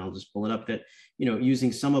paper, and I'll just pull it up, that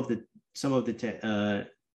using some of the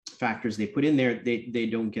factors they put in there, they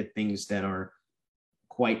don't get things that are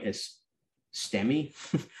quite as STEMmy.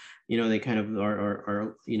 They kind of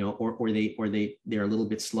are they're a little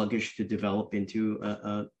bit sluggish to develop into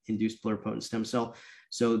a induced pluripotent stem cell.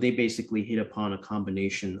 So they basically hit upon a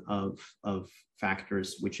combination of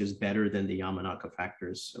factors, which is better than the Yamanaka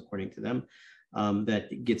factors, according to them,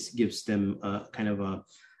 that gives them kind of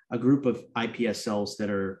a group of iPS cells that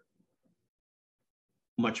are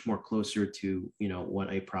much more closer to what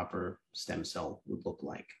a proper stem cell would look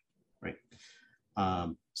like, right?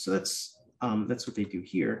 So that's what they do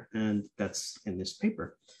here, and that's in this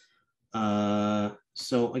paper.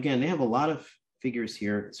 So again, they have a lot of figures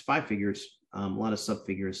here. It's 5 figures, a lot of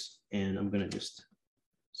subfigures, and I'm going to just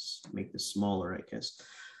make this smaller, I guess.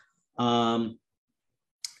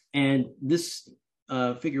 And this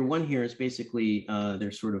figure 1 here is basically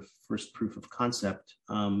their sort of first proof of concept.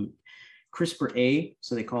 CRISPR-A,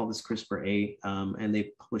 so they call this CRISPR-A, and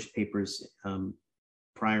they published papers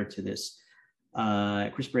prior to this.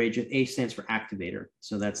 CRISPR-A stands for activator,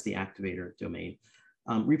 so that's the activator domain.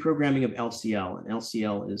 Reprogramming of LCL, and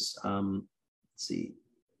LCL is, let's see,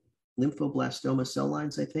 lymphoblastoma cell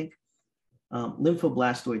lines, I think.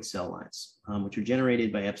 Lymphoblastoid cell lines, which are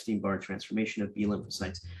generated by Epstein-Barr transformation of B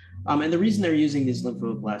lymphocytes. And the reason they're using these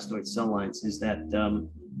lymphoblastoid cell lines is that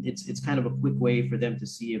it's kind of a quick way for them to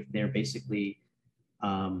see if they're basically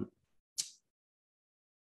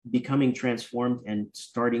becoming transformed and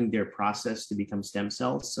starting their process to become stem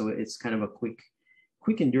cells. So it's kind of a quick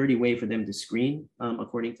and dirty way for them to screen,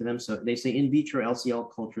 according to them. So they say in vitro LCL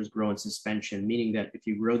cultures grow in suspension, meaning that if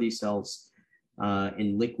you grow these cells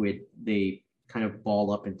in liquid, they kind of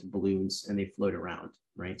ball up into balloons and they float around,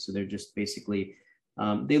 right? So they're just basically,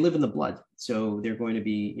 they live in the blood. So they're going to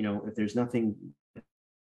be, if there's nothing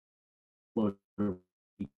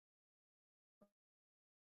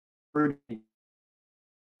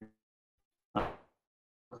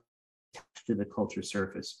to the culture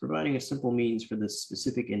surface, providing a simple means for the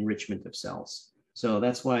specific enrichment of cells. So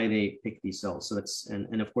that's why they pick these cells. So that's,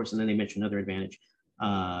 and of course, and then they mention another advantage.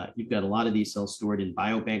 You've got a lot of these cells stored in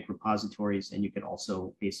biobank repositories, and you can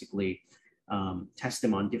also basically test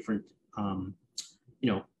them on different,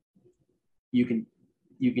 you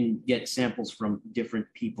can get samples from different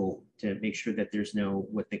people to make sure that there's no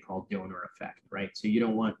what they call donor effect, right? So you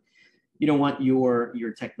don't want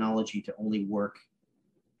your technology to only work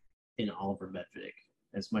in Oliver Medvedik.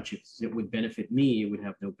 As much as it would benefit me, it would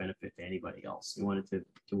have no benefit to anybody else. You want it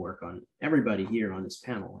to work on everybody here on this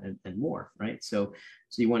panel and more, right? So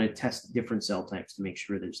you want to test different cell types to make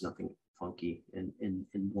sure there's nothing funky in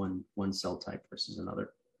one cell type versus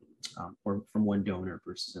another, or from one donor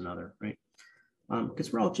versus another, right?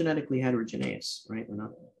 Because we're all genetically heterogeneous, right? We're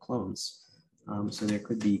not clones. So there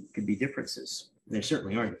could be differences. There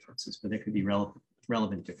certainly are differences, but there could be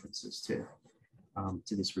relevant differences to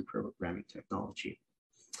this reprogramming technology.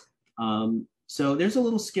 So there's a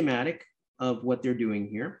little schematic of what they're doing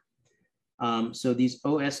here. So these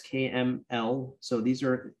OSKML, so these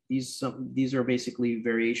are basically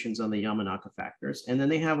variations on the Yamanaka factors, and then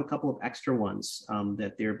they have a couple of extra ones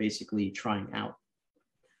that they're basically trying out.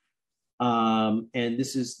 And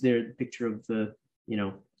this is their picture of the,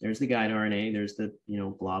 there's the guide RNA, there's the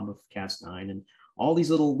blob of Cas9, and all these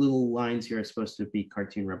little lines here are supposed to be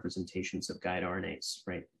cartoon representations of guide RNAs,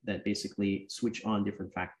 right? That basically switch on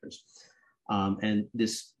different factors. And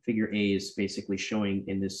this figure A is basically showing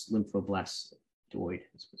in this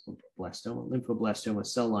lymphoblastoma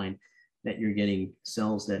cell line that you're getting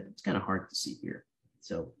cells that it's kind of hard to see here.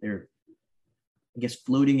 So they're, I guess,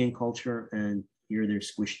 floating in culture, and here they're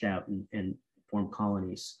squished out and form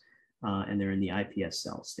colonies. And they're in the iPS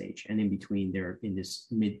cell stage, and in between they're in this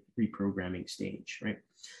mid-reprogramming stage, right?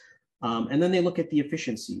 And then they look at the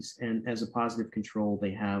efficiencies, and as a positive control, they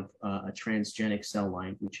have a transgenic cell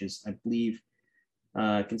line, which is, I believe,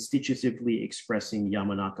 constitutively expressing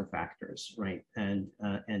Yamanaka factors, right? And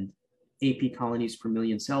AP colonies per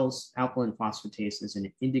million cells. Alkaline phosphatase is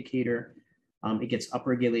an indicator. It gets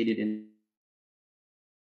upregulated in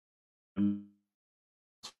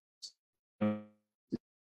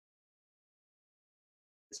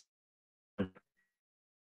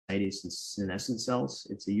and senescent cells.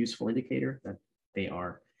 It's a useful indicator that they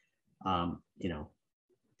are, becoming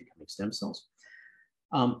stem cells.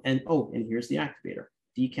 And here's the activator,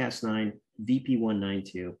 DCAS9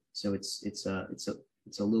 VP192. So it's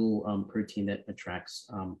a little protein that attracts,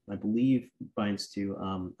 I believe, binds to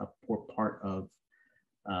a part of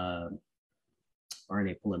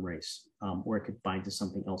RNA polymerase, or it could bind to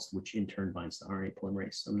something else, which in turn binds to RNA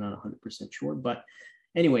polymerase. I'm not 100% sure, but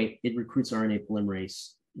anyway, it recruits RNA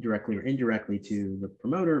polymerase directly or indirectly to the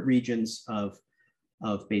promoter regions of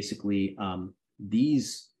basically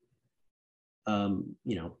these, of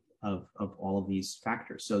all of these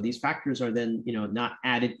factors. So these factors are then, not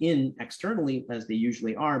added in externally as they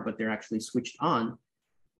usually are, but they're actually switched on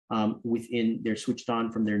they're switched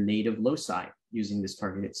on from their native loci using this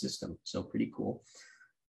targeted system. So pretty cool.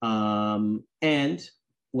 And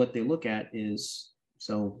what they look at is,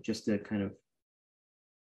 so just to kind of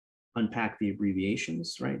unpack the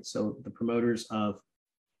abbreviations, right? So the promoters of,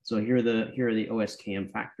 so here are the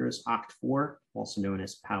OSKM factors: OCT4, also known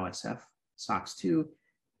as POW-SF, SOX2,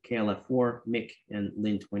 KLF4, MYC, and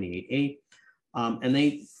LIN28A. And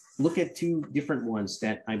they look at two different ones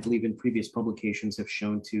that I believe in previous publications have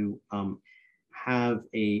shown to have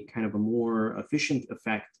a kind of a more efficient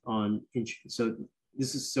effect on, so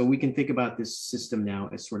we can think about this system now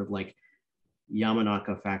as sort of like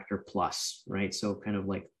Yamanaka factor plus, right? So kind of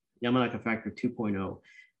like Yamanaka factor 2.0.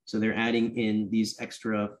 So they're adding in these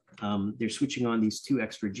extra, they're switching on these two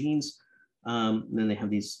extra genes. And then they have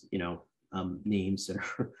these, names that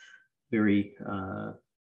are very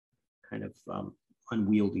kind of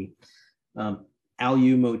unwieldy.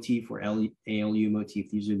 ALU motif or ALU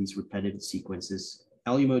motif, these are these repetitive sequences.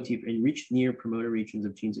 ALU motif enriched near promoter regions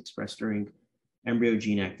of genes expressed during embryo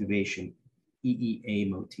gene activation. EEA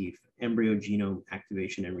motif, embryo genome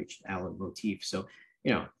activation enriched ALU motif. So,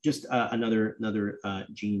 just another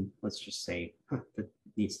gene, let's just say, that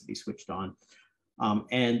needs to be switched on.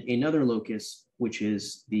 And another locus, which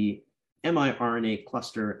is the miRNA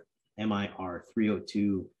cluster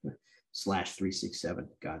MIR302/367.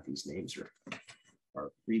 God, these names are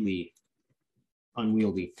really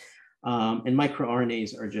unwieldy. And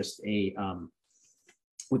microRNAs are just a,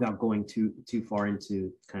 without going too far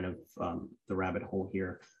into kind of the rabbit hole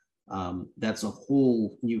here, that's a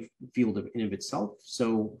whole new field in of itself.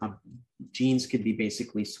 So genes could be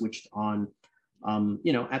basically switched on,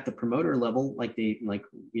 at the promoter level, I've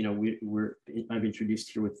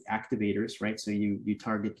introduced here with activators, right? So you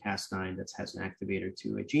target Cas9 that has an activator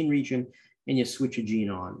to a gene region, and you switch a gene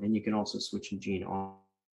on, and you can also switch a gene on.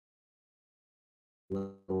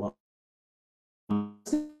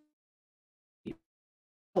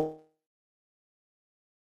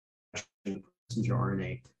 Messenger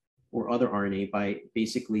RNA or other RNA by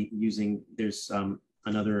basically using, there's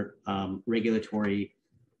another regulatory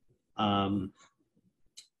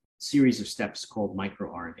series of steps called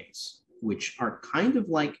microRNAs, which are kind of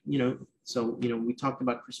like, we talked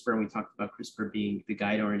about CRISPR, and we talked about CRISPR being the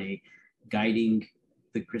guide RNA guiding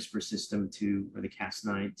the CRISPR system or the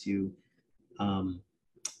Cas9 to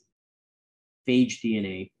phage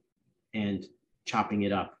DNA and chopping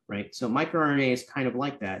it up, right? So microRNA is kind of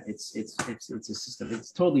like that. It's a system.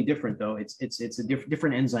 It's totally different though. It's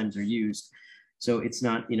different enzymes are used. So it's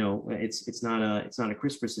not, it's not a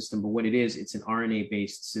CRISPR system, but what it is, it's an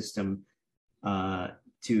RNA-based system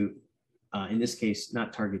to, in this case,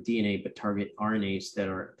 not target DNA, but target RNAs that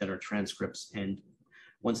are transcripts. And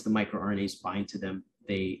once the microRNAs bind to them,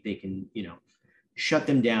 they can, shut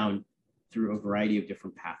them down through a variety of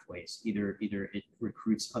different pathways. Either it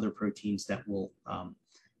recruits other proteins that will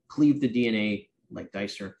cleave the DNA, like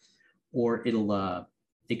Dicer, or it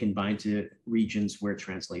can bind to regions where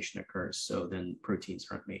translation occurs. So then proteins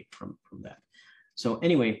aren't made from that. So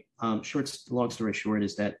anyway, long story short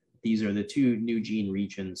is that these are the two new gene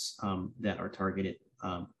regions that are targeted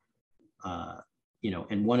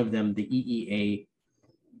and one of them, the EEA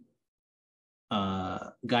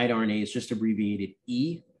guide RNA is just abbreviated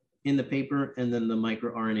E in the paper, and then the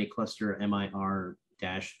microRNA cluster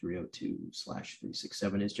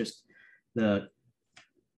MIR-302/367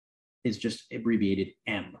 is just abbreviated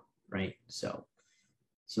M, right? So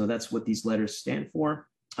that's what these letters stand for.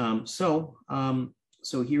 So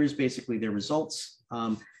here is basically their results.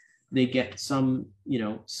 They get some,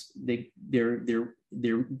 they're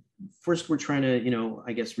first we're trying to,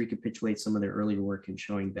 I guess, recapitulate some of their earlier work in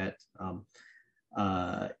showing that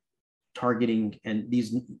targeting, and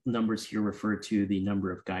these numbers here refer to the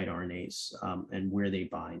number of guide RNAs and where they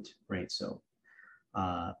bind, right? So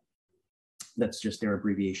that's just their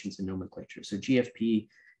abbreviations and nomenclature. So GFP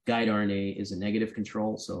guide RNA is a negative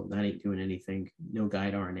control, so that ain't doing anything. No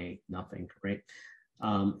guide RNA, nothing, right?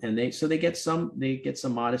 And they get some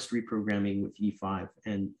modest reprogramming with E5,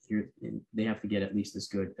 and here they have to get at least as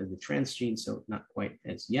good as the transgene, so not quite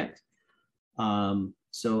as yet.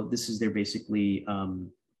 So this is they're basically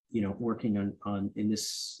working on in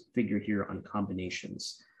this figure here on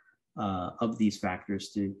combinations of these factors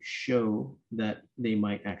to show that they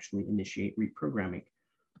might actually initiate reprogramming.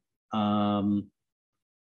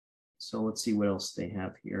 So let's see what else they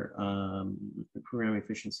have here. The programming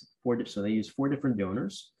efficiency, so they use 4 different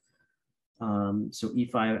donors. So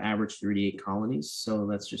E5 averaged 38 colonies. So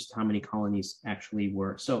that's just how many colonies actually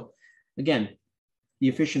were. So again, the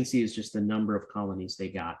efficiency is just the number of colonies they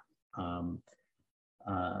got.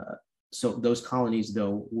 So those colonies,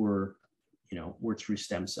 though, were true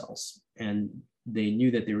stem cells, and they knew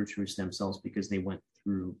that they were true stem cells because they went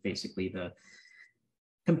through basically the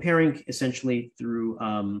comparing essentially through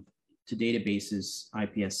to databases,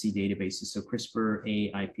 iPSC databases. So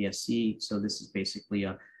CRISPR-A iPSC. So this is basically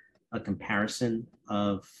a comparison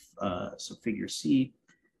of so figure C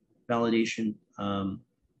validation of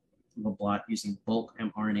a blot using bulk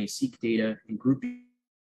mRNA-seq data and grouping.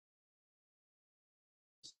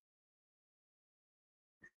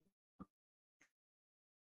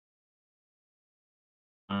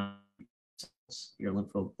 Your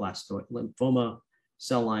lymphoma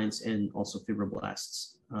cell lines and also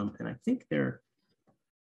fibroblasts. And I think they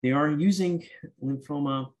are using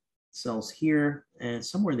lymphoma cells here, and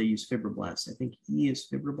somewhere they use fibroblasts. I think E is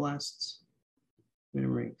fibroblasts. I'm going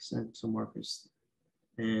to make some markers.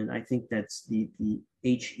 And I think that's the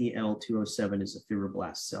HEL207 is a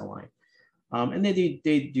fibroblast cell line. And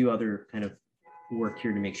they do other kind of work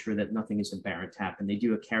here to make sure that nothing is a barren tap. And they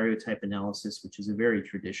do a karyotype analysis, which is a very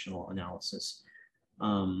traditional analysis.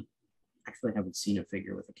 Actually, I haven't seen a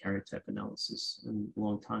figure with a karyotype analysis in a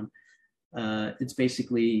long time. It's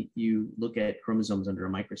basically you look at chromosomes under a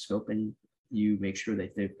microscope and you make sure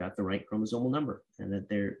that they've got the right chromosomal number and that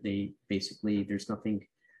they basically there's nothing,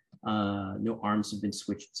 no arms have been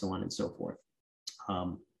switched, and so on and so forth.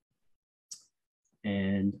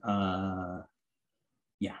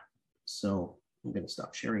 Yeah, so I'm going to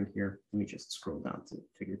stop sharing here. Let me just scroll down to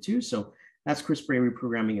figure 2. So that's CRISPR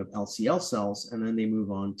reprogramming of LCL cells, and then they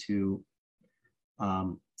move on to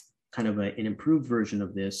kind of an improved version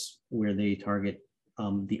of this where they target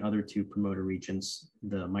the other 2 promoter regions,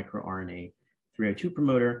 the microRNA 302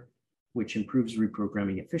 promoter, which improves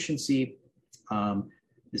reprogramming efficiency.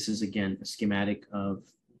 This is again a schematic of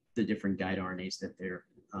the different guide RNAs that they're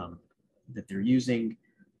using.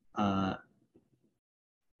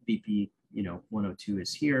 BP 102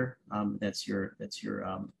 is here. That's your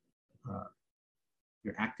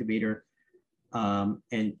activator,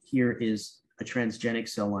 and here is a transgenic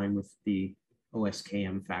cell line with the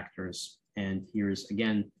OSKM factors. And here's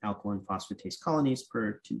again alkaline phosphatase colonies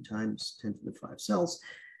per 2 times 10 to the 5 cells.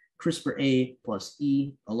 CRISPR-A plus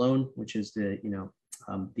E alone, which is the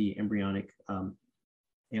embryonic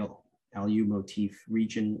LU motif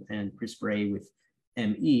region, and CRISPR-A with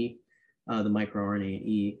ME, the microRNA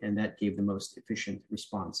E, and that gave the most efficient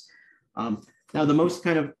response. Now, the most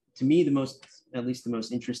kind of, to me, at least the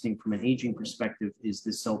most interesting from an aging perspective is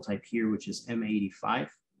this cell type here, which is M85.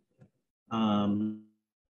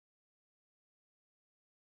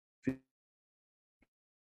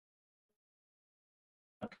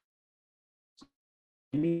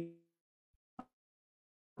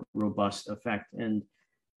 Robust effect, and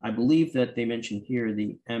I believe that they mentioned here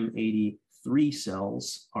the M83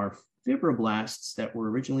 cells are fibroblasts that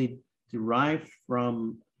were originally derived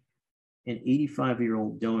from an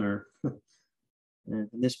 85-year-old donor. And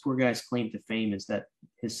this poor guy's claim to fame is that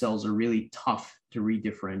his cells are really tough to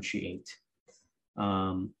redifferentiate.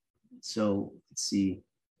 So let's see,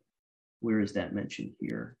 where is that mentioned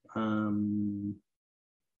here?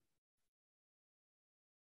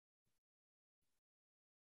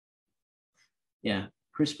 Yeah,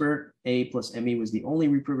 CRISPR-A plus ME was the only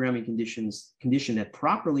reprogramming condition that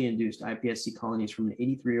properly induced iPSC colonies from an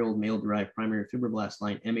 83-year-old male-derived primary fibroblast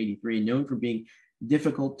line M83, known for being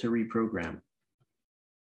difficult to reprogram.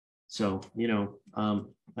 So, you know, I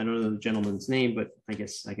don't know the gentleman's name, but I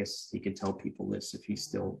guess he can tell people this if he's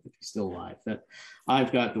still alive. That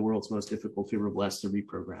I've got the world's most difficult fibroblasts to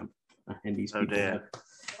reprogram, and these people have.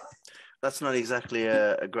 That's not exactly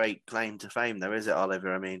a great claim to fame, though, is it,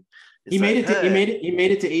 Oliver? I mean, he made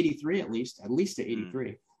it to 83 at least to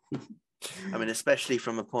 83. I mean, especially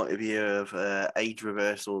from a point of view of age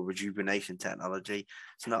reversal rejuvenation technology,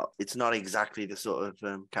 it's not exactly the sort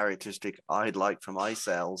of characteristic I'd like for my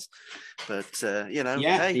cells, but you know,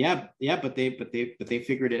 but they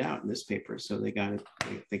figured it out in this paper, so they got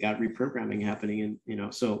reprogramming happening, and you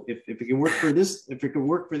know, so if it can work for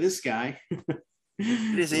this guy.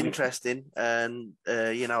 It is interesting, and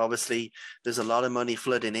you know, obviously, there's a lot of money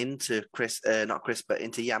flooding into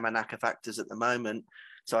into Yamanaka factors at the moment.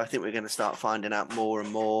 So I think we're going to start finding out more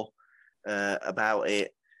and more about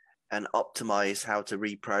it and optimize how to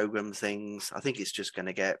reprogram things. I think it's just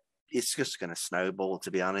going to snowball,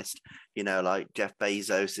 to be honest. You know, like Jeff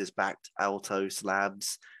Bezos has backed Altos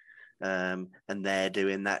Labs, and they're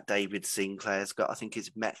doing that. David Sinclair's got, I think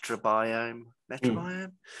it's Metrobiome.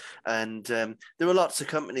 And there are lots of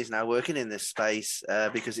companies now working in this space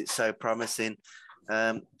because it's so promising.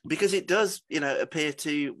 Because it does, you know, appear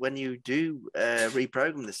to, when you do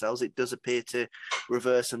reprogram the cells, it does appear to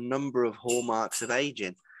reverse a number of hallmarks of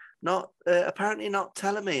aging. Apparently not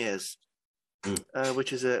telomeres,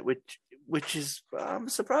 which is I'm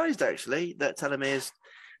surprised actually that telomeres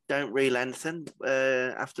don't re-lengthen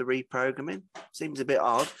after reprogramming. Seems a bit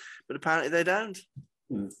odd, but apparently they don't,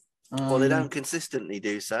 or they don't consistently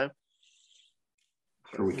do so.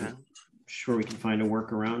 Sure, we can find a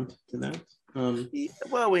workaround to that. Well,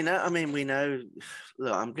 we know.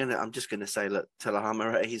 Look, I'm just gonna say, look,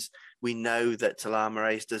 telomerase. We know that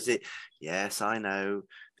telomerase does it. Yes, I know.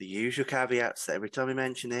 The usual caveats that every time we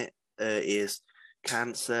mention it is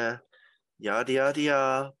cancer, yada yada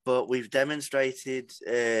yada. But we've demonstrated,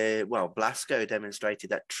 Blasco demonstrated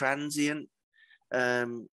that transient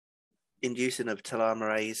inducing of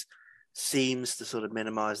telomerase seems to sort of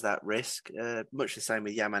minimize that risk. Much the same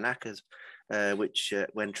with Yamanaka's. Which,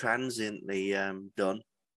 when transiently done,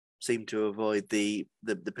 seem to avoid the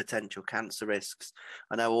potential cancer risks.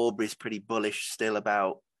 I know Aubrey's pretty bullish still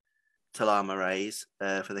about telomerase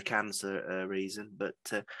for the cancer reason, but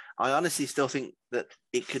I honestly still think that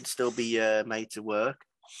it could still be made to work,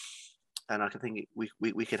 and I can think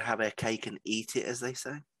we could have our cake and eat it, as they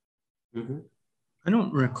say. Mm-hmm. I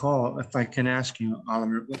don't recall, if I can ask you,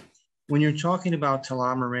 Oliver, when you're talking about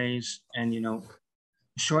telomerase and, you know,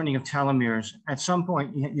 shortening of telomeres, at some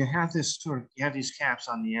point you have these caps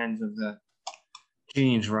on the ends of the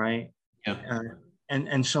genes, right? Yeah.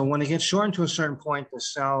 And so when it gets shortened to a certain point, the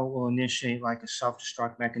cell will initiate like a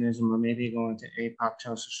self-destruct mechanism, or maybe go into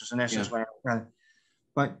apoptosis, in essence, whatever.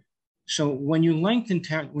 But so when you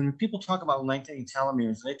when people talk about lengthening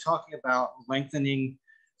telomeres, are they talking about lengthening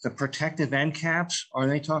the protective end caps, or are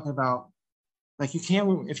they talking about, like, you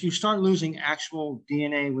can't, if you start losing actual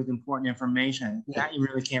DNA with important information, that you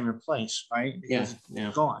really can't replace, right? Because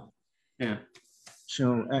it's gone. Yeah.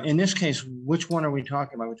 So in this case, which one are we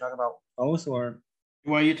talking about? Are we talking about both, or?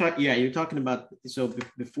 Well, you're talking about, so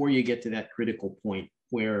before you get to that critical point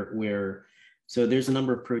where so there's a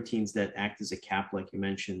number of proteins that act as a cap, like you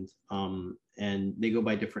mentioned, and they go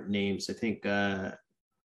by different names. I think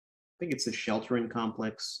it's the shelterin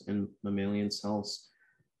complex in mammalian cells.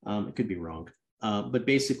 It could be wrong. But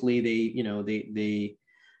basically they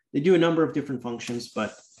do a number of different functions,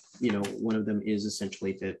 but you know, one of them is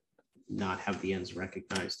essentially to not have the ends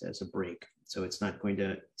recognized as a break. So it's not going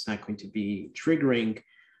to be triggering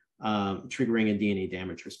a DNA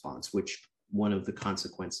damage response, which one of the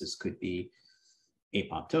consequences could be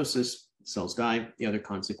apoptosis, cells die. The other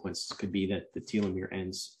consequences could be that the telomere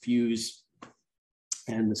ends fuse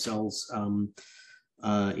and the cells, under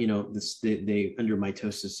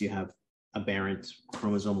mitosis, you have aberrant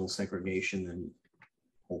chromosomal segregation and a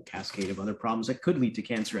whole cascade of other problems that could lead to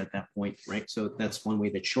cancer at that point, right? So that's one way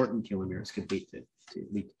that shortened telomeres could lead to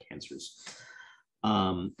cancers,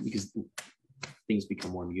 because things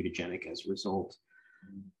become more mutagenic as a result.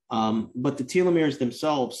 But the telomeres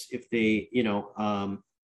themselves, if they,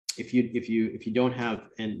 if you don't have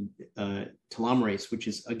telomerase, which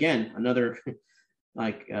is again another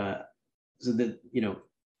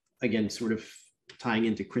again, sort of tying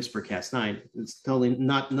into CRISPR-Cas9, it's totally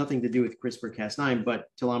nothing to do with CRISPR-Cas9, but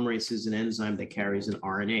telomerase is an enzyme that carries an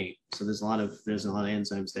RNA. So there's a lot of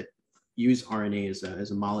enzymes that use RNA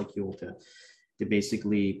as a molecule to to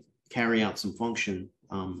basically carry out some function.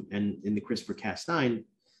 And in the CRISPR-Cas9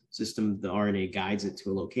 system, the RNA guides it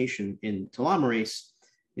to a location. In telomerase,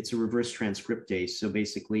 it's a reverse transcriptase. So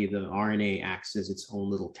basically the RNA acts as its own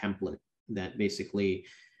little template that basically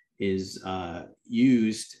is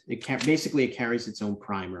used. It carries its own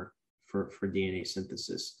primer for DNA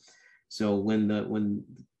synthesis. So when the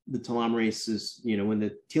telomerase is, when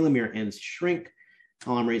the telomere ends shrink,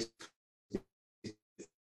 telomerase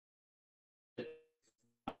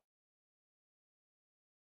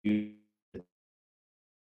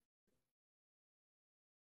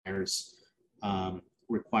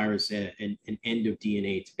requires an end of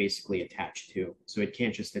DNA to basically attach to. So it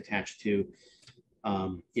can't just attach to,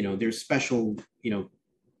 there's special,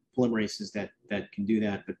 polymerases that can do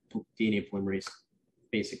that, but DNA polymerase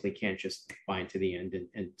basically can't just bind to the end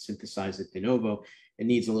and synthesize it de novo. It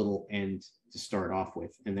needs a little end to start off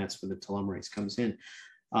with, and that's when the telomerase comes in.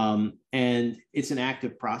 And it's an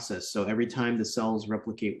active process. So every time the cells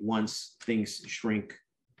replicate once, things shrink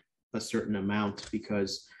a certain amount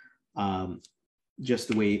because just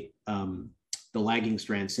the way the lagging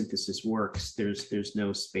strand synthesis works, there's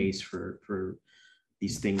no space for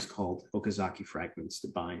these things called Okazaki fragments to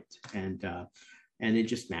bind, and it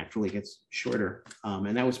just naturally gets shorter.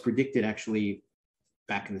 And that was predicted actually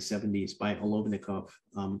back in the 70s by Olovnikov,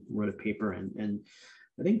 wrote a paper, and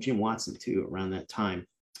I think Jim Watson too around that time.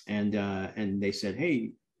 And they said,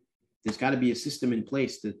 hey, there's got to be a system in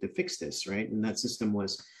place to fix this, right? And that system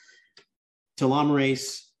was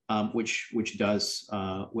telomerase, which does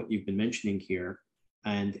what you've been mentioning here.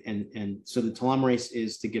 And so the telomerase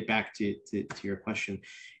is, to get back to your question,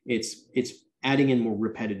 it's adding in more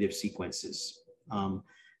repetitive sequences.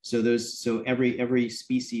 So every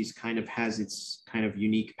species kind of has its kind of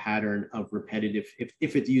unique pattern of repetitive,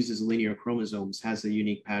 if it uses linear chromosomes, has a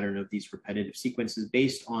unique pattern of these repetitive sequences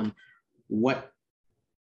based on what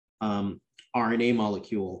RNA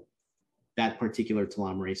molecule that particular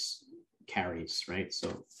telomerase carries, right?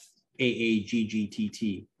 So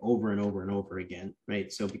AAGGTT over and over and over again,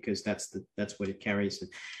 right? So because that's what it carries,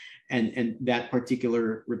 and that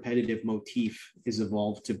particular repetitive motif is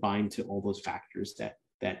evolved to bind to all those factors that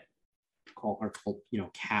are called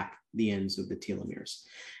cap the ends of the telomeres.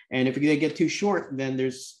 And if they get too short, then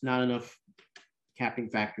there's not enough capping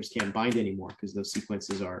factors, can't bind anymore because those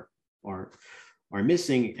sequences are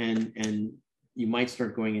missing, and you might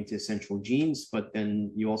start going into essential genes, but then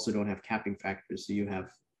you also don't have capping factors, so you have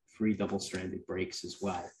free double-stranded breaks as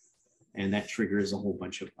well, and that triggers a whole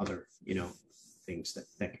bunch of other things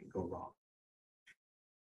that can go wrong.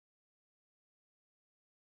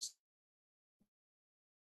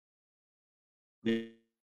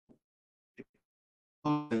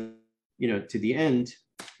 To the end,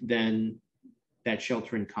 then that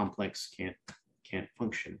sheltering complex can't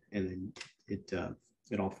function, and then it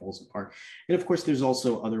all falls apart. And of course, there's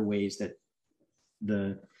also other ways that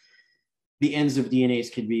the ends of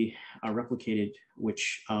DNAs can be replicated,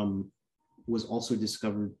 which was also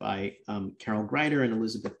discovered by Carol Greider and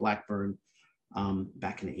Elizabeth Blackburn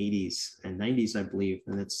back in the 80s and 90s, I believe.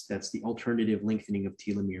 And that's the alternative lengthening of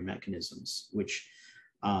telomere mechanisms, which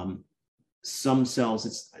some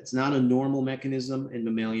cells, it's not a normal mechanism in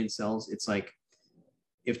mammalian cells. It's like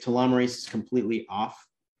if telomerase is completely off,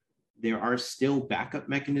 there are still backup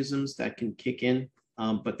mechanisms that can kick in,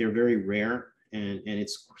 but they're very rare. And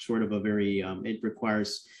it's sort of a very, it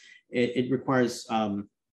requires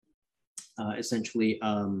essentially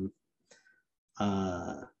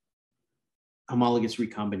homologous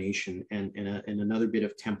recombination and another bit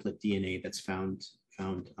of template DNA that's found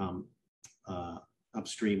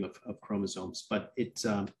upstream of chromosomes. But it's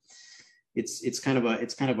kind of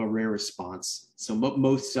a rare response. So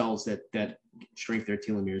most cells that shrink their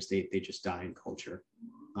telomeres, they just die in culture,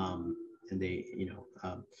 and they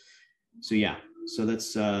so yeah, so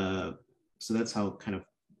that's how, kind of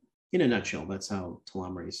in a nutshell, that's how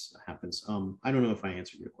telomerase happens. I don't know if I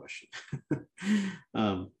answered your question,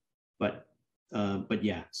 but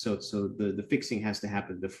yeah, so the fixing has to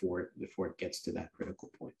happen before it gets to that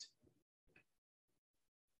critical point.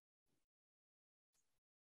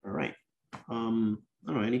 All right. I don't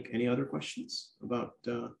know, any other questions about?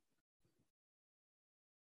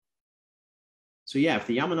 So yeah, if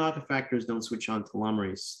the Yamanaka factors don't switch on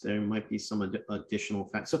telomerase, there might be some additional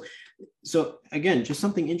factors. So again, just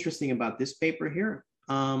something interesting about this paper here.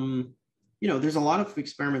 There's a lot of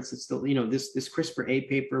experiments that still, this CRISPR-A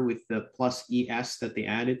paper with the plus ES that they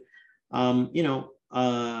added. Like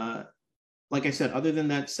I said, other than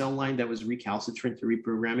that cell line that was recalcitrant to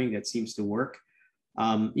reprogramming, that seems to work.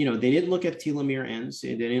 They didn't look at telomere ends.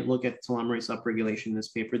 They didn't look at telomerase upregulation in this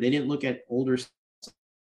paper. They didn't look at older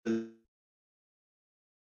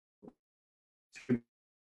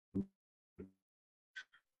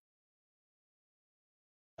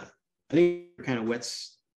I think it kind of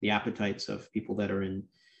whets the appetites of people that are in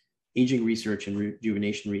aging research and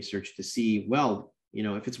rejuvenation research to see, well, you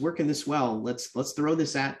know, if it's working this well, let's throw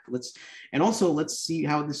this at, and also let's see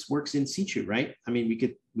how this works in situ, right? I mean,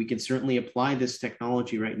 we could certainly apply this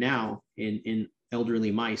technology right now in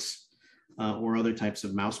elderly mice or other types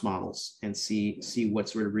of mouse models and see what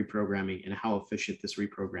sort of reprogramming and how efficient this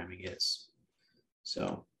reprogramming is.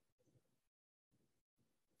 So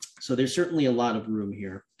there's certainly a lot of room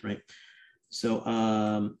here, right? So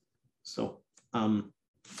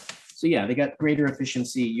yeah, they got greater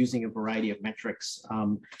efficiency using a variety of metrics.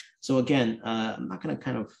 So again, I'm not going to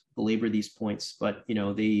kind of belabor these points, but you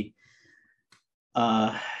know, they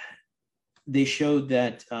showed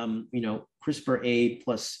that you know, CRISPR-A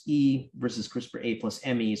plus E versus CRISPR-A plus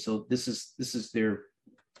ME. So this is their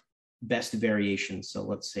best variation. So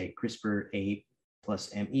let's say CRISPR-A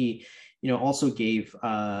plus ME, you know, also gave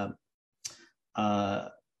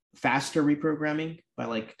faster reprogramming by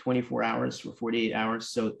like 24 hours or 48 hours.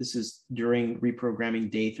 So this is during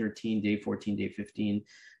reprogramming day 13, day 14, day 15.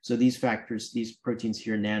 So these factors, these proteins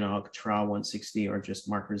here, NANOG, TRA160, are just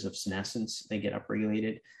markers of senescence. They get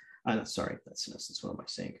upregulated. Sorry, that's senescence. What am I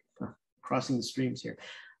saying? Crossing the streams here.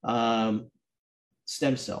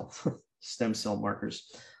 Stem cell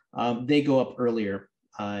markers. They go up earlier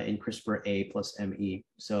in CRISPR-A plus ME.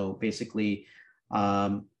 So basically,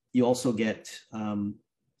 you also get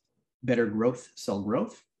better cell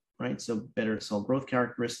growth, right? So better cell growth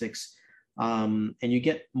characteristics, and you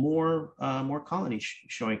get more colonies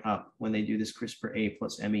showing up when they do this CRISPR-A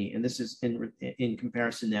plus ME. And this is in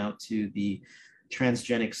comparison now to the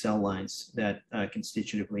transgenic cell lines that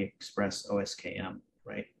constitutively express OSKM,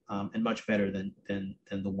 right? And much better than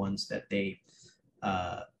the ones that they,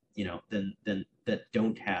 you know, that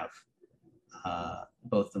don't have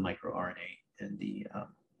both the microRNA and the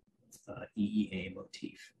EEA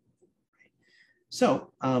motif.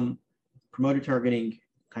 So promoter targeting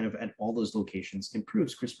kind of at all those locations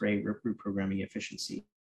improves CRISPR-A reprogramming efficiency.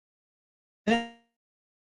 Kind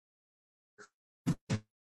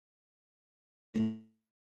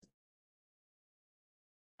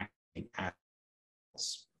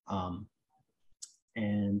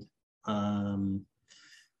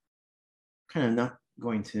of not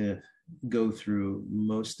going to go through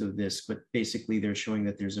most of this, but basically they're showing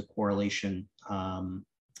that there's a correlation,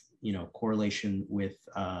 you know, correlation with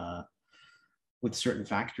certain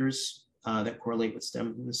factors that correlate with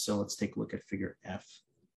stem. So let's take a look at figure F.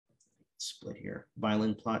 Split here.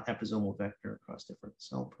 Violin plot episomal vector across different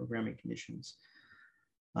cell programming conditions.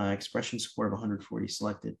 Expression score of 140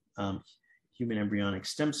 selected. Human embryonic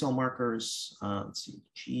stem cell markers. Let's see,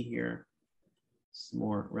 G here. It's a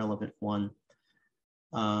more relevant one.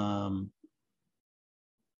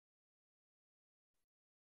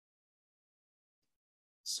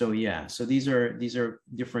 So yeah, so these are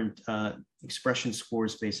different expression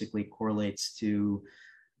scores. Basically correlates to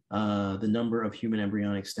the number of human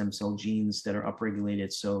embryonic stem cell genes that are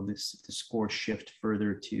upregulated. So the scores shift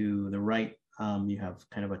further to the right. You have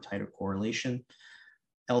kind of a tighter correlation.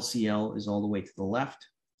 LCL is all the way to the left.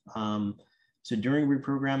 So during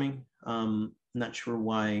reprogramming, I'm not sure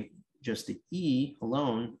why just the E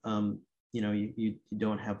alone, you know, you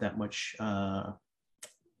don't have that much,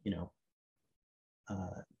 you know,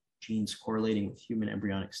 genes correlating with human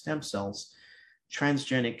embryonic stem cells.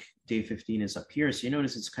 Transgenic day 15 is up here. So you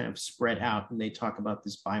notice it's kind of spread out, and they talk about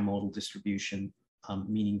this bimodal distribution,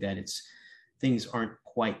 meaning that things aren't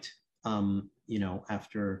quite, you know,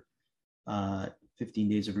 after 15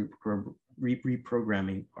 days of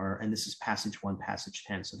reprogramming and this is passage 1, passage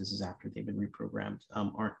 10. So this is after they've been reprogrammed,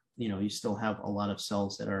 aren't, you know, you still have a lot of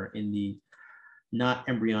cells that are in the not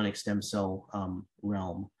embryonic stem cell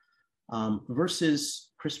realm.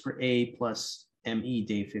 Versus CRISPR-A plus ME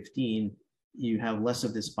day 15, you have less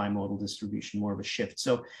of this bimodal distribution, more of a shift.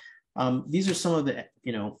 So these are some of the,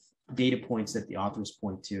 you know, data points that the authors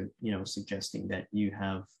point to, you know, suggesting that you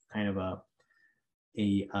have kind of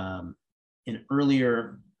an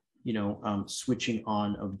earlier, you know, switching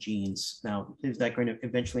on of genes. Now, is that going to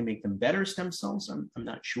eventually make them better stem cells? I'm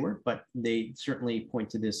not sure, but they certainly point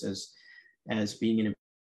to this as being an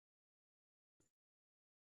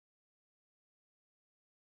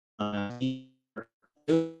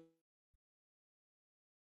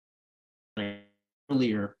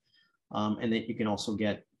earlier, and that you can also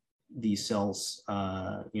get these cells,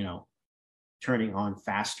 you know, turning on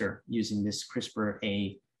faster using this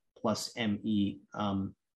CRISPR-A plus ME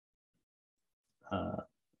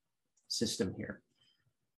system here.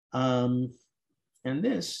 And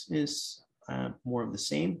this is more of the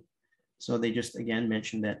same. So they just again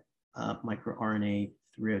mentioned that microRNA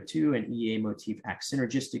 302 and EA motif act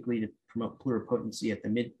synergistically to promote pluripotency at the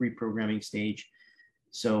mid-reprogramming stage.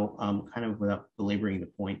 So kind of without belaboring the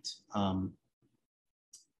point,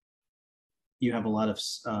 you have a lot of,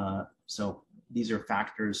 so these are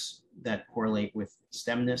factors that correlate with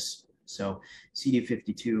stemness. So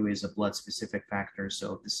CD52 is a blood-specific factor.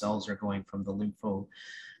 So if the cells are going from the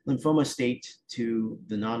lymphoma state to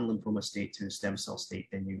the non-lymphoma state to the stem cell state,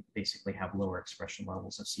 then you basically have lower expression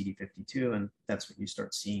levels of CD52, and that's what you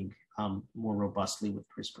start seeing more robustly with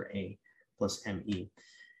CRISPR-A plus ME.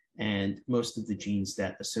 And most of the genes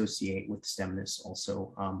that associate with stemness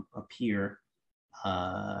also appear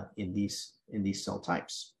in these cell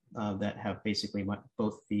types that have basically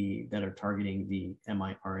both that are targeting the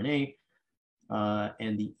miRNA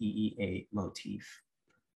and the EEA motif.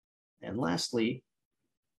 And lastly,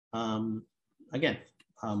 again,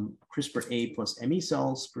 CRISPR-A plus ME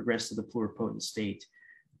cells progress to the pluripotent state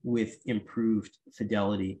with improved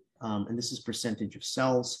fidelity. And this is percentage of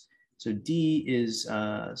cells. So D is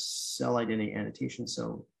cell identity annotation.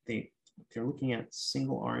 So they're looking at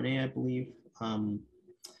single RNA, I believe. I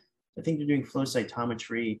think they're doing flow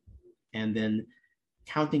cytometry and then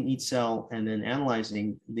counting each cell and then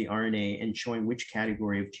analyzing the RNA and showing which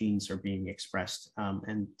category of genes are being expressed.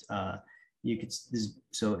 You could,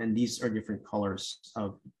 and these are different colors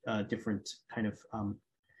of different kind of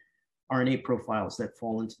RNA profiles that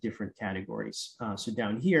fall into different categories. So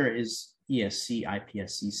down here is ESC,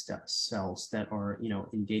 iPSC cells that are,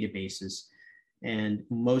 in databases, and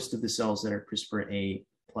most of the cells that are CRISPR-A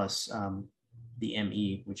plus the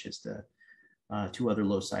ME, which is the two other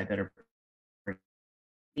loci that are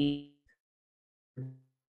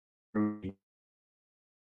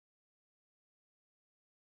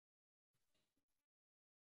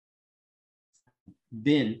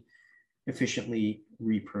been efficiently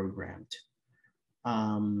reprogrammed.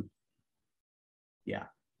 Yeah,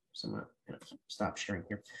 so I'm gonna stop sharing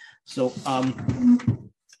here. So,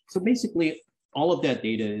 so basically, all of that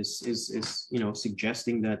data is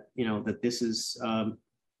suggesting that that this is a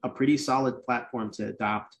pretty solid platform to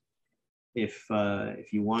adopt if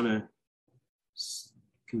you want to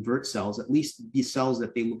convert cells, at least the cells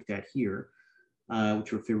that they looked at here,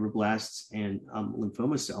 which were fibroblasts and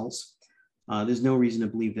lymphoma cells. There's no reason to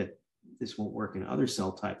believe that this won't work in other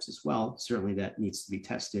cell types as well. Certainly that needs to be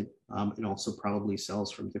tested, and also probably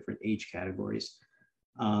cells from different age categories.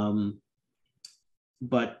 But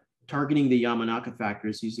targeting the Yamanaka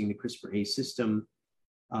factors using the CRISPR-A system,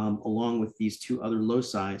 along with these two other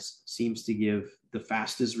loci, seems to give the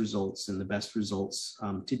fastest results and the best results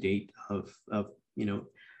to date of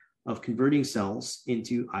converting cells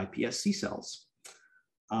into iPSC cells.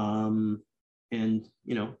 And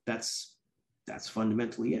that's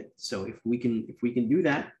fundamentally it. So if we can do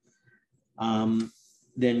that,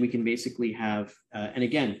 then we can basically have, and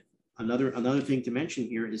again, another thing to mention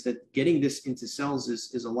here is that getting this into cells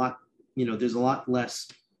is a lot, there's a lot less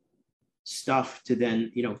stuff to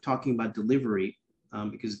then, talking about delivery,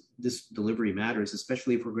 because this delivery matters,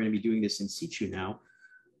 especially if we're going to be doing this in situ now.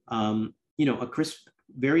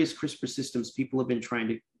 Various CRISPR systems, people have been trying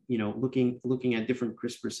to, looking at different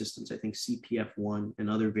CRISPR systems, I think CPF1 and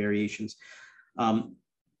other variations.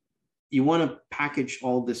 You want to package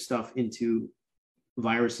all this stuff into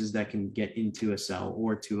viruses that can get into a cell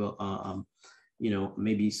or to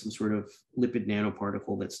maybe some sort of lipid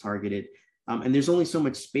nanoparticle that's targeted. And there's only so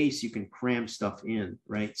much space you can cram stuff in,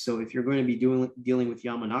 right? So if you're going to be dealing with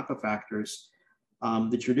Yamanaka factors,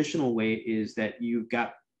 the traditional way is that you've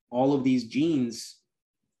got all of these genes,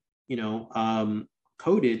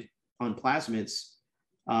 coded on plasmids,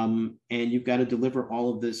 and you've got to deliver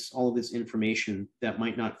all of this information that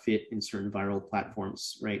might not fit in certain viral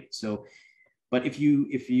platforms, right? So, but if you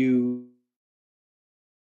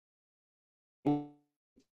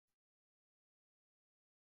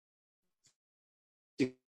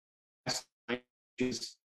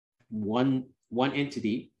is one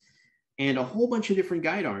entity and a whole bunch of different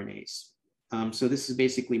guide RNAs. So this is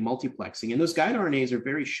basically multiplexing, and those guide RNAs are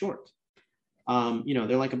very short.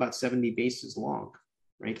 They're like about 70 bases long,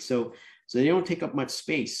 right? So they don't take up much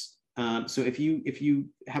space. So if you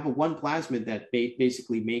have a one plasmid that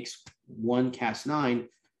basically makes one Cas9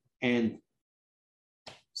 and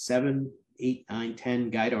 7, 8, 9, 10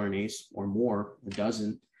 guide RNAs or more, a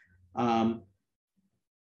dozen,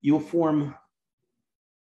 you'll form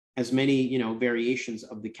as many variations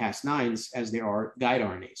of the Cas9s as there are guide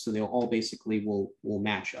RNAs. So they'll all basically will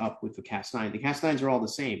match up with the Cas9. The Cas9s are all the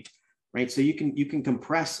same, right? So you can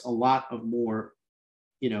compress a lot of more,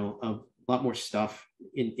 a lot more stuff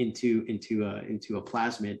into a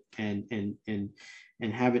plasmid and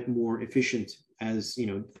have it more efficient as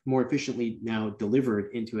more efficiently now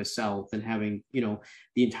delivered into a cell than having the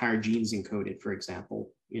entire genes encoded, for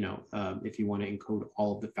example. If you want to encode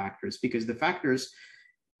all of the factors, because the factors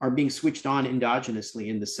are being switched on endogenously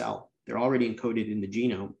in the cell. They're already encoded in the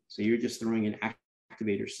genome, so you're just throwing in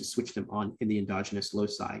activators to switch them on in the endogenous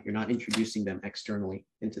loci. You're not introducing them externally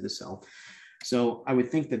into the cell. So I would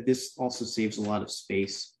think that this also saves a lot of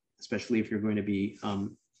space, especially if you're going to be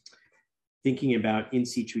thinking about in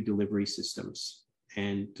situ delivery systems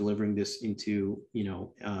and delivering this into,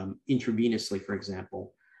 intravenously, for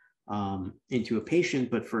example, into a patient,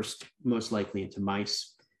 but first, most likely into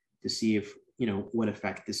mice to see if, what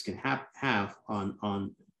effect this can have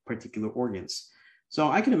on particular organs.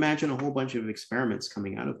 So I can imagine a whole bunch of experiments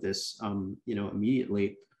coming out of this,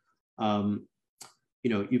 immediately.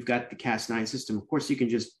 You've got the Cas9 system. Of course, you can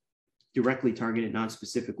just directly target it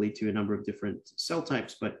non-specifically to a number of different cell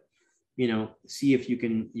types, but see if you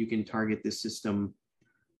can target this system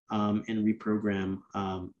and reprogram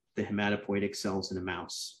the hematopoietic cells in a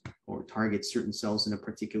mouse, or target certain cells in a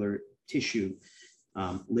particular tissue,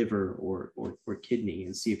 liver or kidney,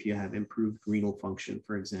 and see if you have improved renal function,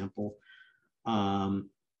 for example.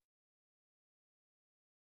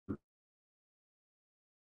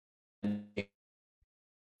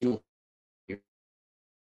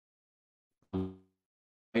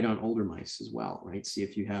 Right on older mice as well, right? See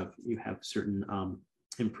if you have certain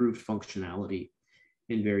improved functionality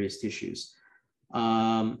in various tissues.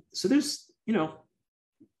 So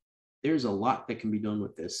there's a lot that can be done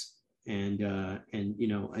with this, and I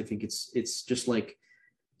think it's just like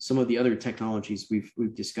some of the other technologies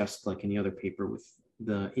we've discussed, like in the other paper with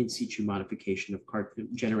the in situ modification of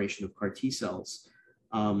generation of CAR T cells.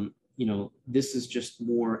 This is just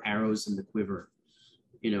more arrows in the quiver,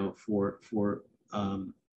 for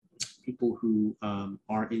people who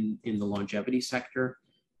are in the longevity sector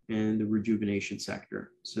and the rejuvenation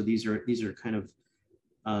sector. So these are kind of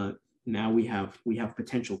now we have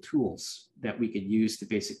potential tools that we could use to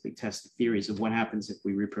basically test the theories of what happens if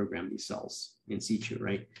we reprogram these cells in situ,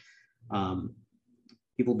 right?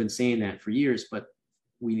 People have been saying that for years, but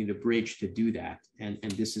we need a bridge to do that, and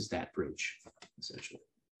this is that bridge, essentially.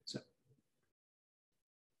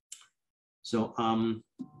 So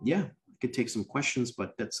yeah, I could take some questions,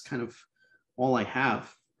 but that's kind of all I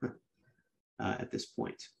have at this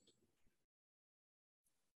point.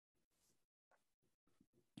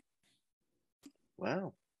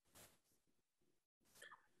 Wow.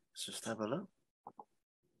 Let's just have a look.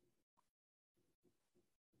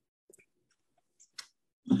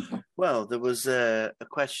 Well, there was a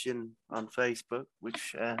question on Facebook,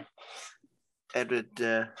 which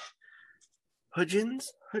Edward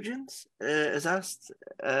Hudgens has asked,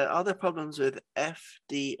 are there problems with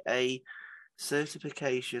FDA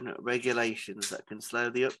certification regulations that can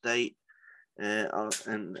slow the update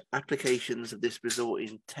and applications of this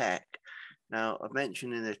resorting tech? Now, I've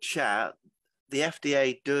mentioned in the chat, the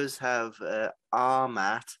FDA does have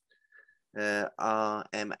RMAT,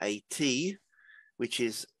 RMAT, which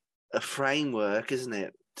is a framework, isn't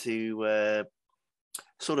it, to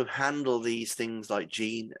sort of handle these things like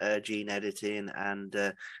gene editing and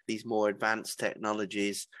these more advanced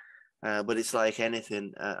technologies. But it's like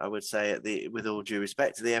anything, I would say, with all due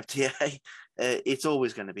respect to the FDA, it's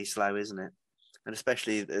always going to be slow, isn't it? And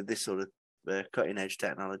especially this sort of cutting edge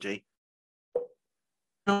technology.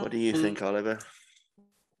 What do you think, Oliver?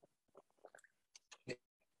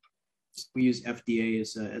 We use FDA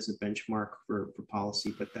as a benchmark for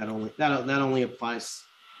policy, but that only applies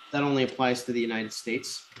to the United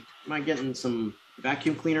States. Am I getting some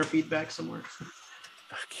vacuum cleaner feedback somewhere?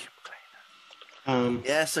 Vacuum cleaner.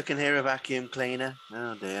 Yes, I can hear a vacuum cleaner.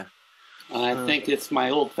 Oh dear. I think it's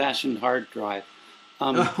my old-fashioned hard drive.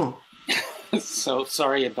 So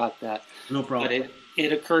sorry about that. No problem. But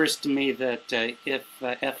it occurs to me that if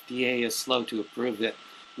FDA is slow to approve it,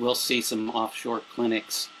 we'll see some offshore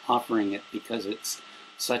clinics offering it because it's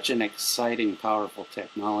such an exciting, powerful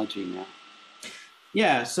technology now.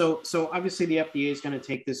 Yeah, so obviously the FDA is going to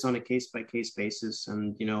take this on a case-by-case basis,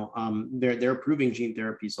 and they're approving gene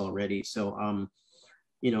therapies already. So I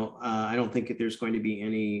don't think that there's going to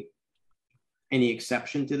be any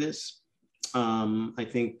exception to this. I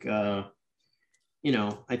think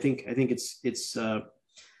it's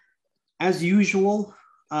as usual.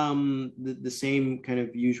 The same kind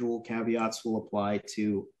of usual caveats will apply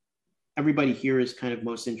to everybody here. Is kind of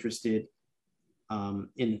most interested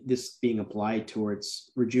in this being applied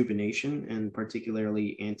towards rejuvenation and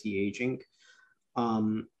particularly anti-aging.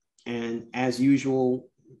 And as usual,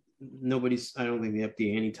 I don't think the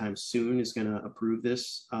FDA anytime soon is going to approve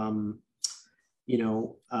this.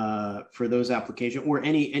 for those applications, or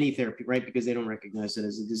any therapy, right? Because they don't recognize it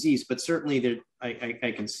as a disease. But certainly, there,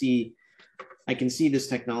 I can see this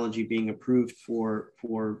technology being approved for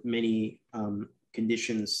many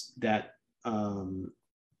conditions that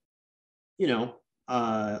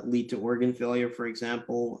lead to organ failure, for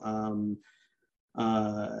example.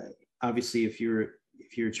 Obviously, if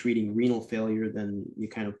you're treating renal failure, then you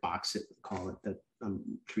kind of box it and call it that I'm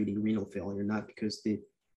treating renal failure, not because the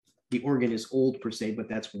organ is old per se, but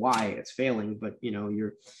that's why it's failing. But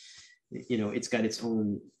it's got its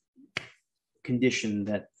own condition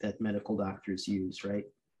that medical doctors use, right?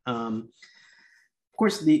 Of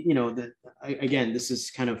course, again, this is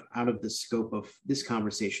kind of out of the scope of this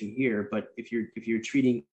conversation here. But if you're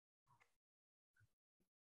treating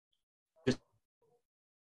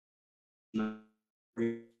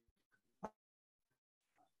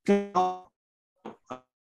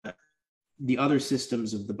the other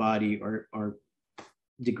systems of the body are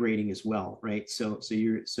degrading as well, right? So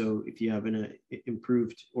if you have an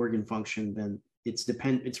improved organ function, then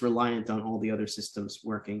it's reliant on all the other systems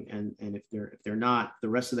working, and if they're not, the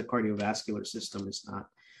rest of the cardiovascular system is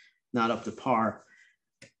not up to par,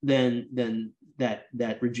 then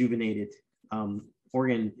that rejuvenated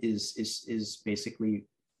organ is basically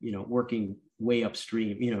working way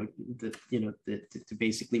upstream, to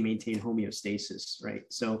basically maintain homeostasis, right?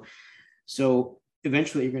 So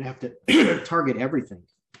eventually you're going to have to target everything.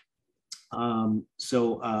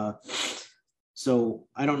 So I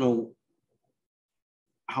don't know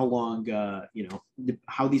how long,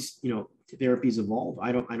 how these, therapies evolve.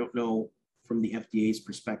 I don't know from the FDA's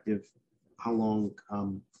perspective how long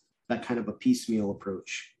that kind of a piecemeal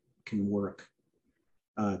approach can work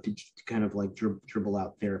to kind of like dribble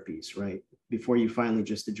out therapies, right? Before you finally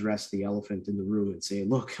just address the elephant in the room and say,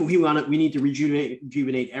 look, we need to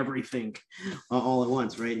rejuvenate everything all at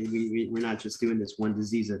once, right? We're not just doing this one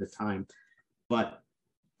disease at a time. But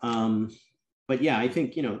yeah, I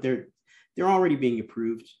think, they're already being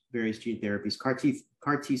approved, various gene therapies.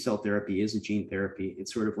 CAR T cell therapy is a gene therapy.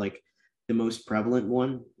 It's sort of like the most prevalent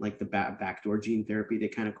one, like the backdoor gene therapy, they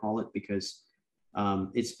kind of call it, because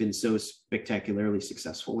it's been so spectacularly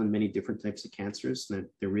successful in many different types of cancers that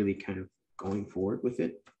they're really kind of going forward with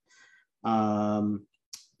it.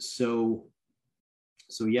 So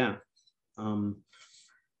yeah.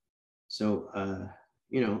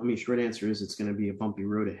 Short answer is it's going to be a bumpy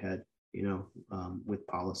road ahead, with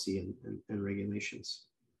policy and regulations.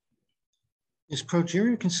 Is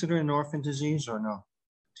progeria considered an orphan disease or no?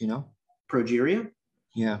 Do you know? Progeria?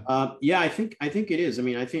 Yeah. Yeah, I think it is. I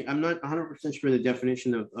mean, I'm not 100% sure the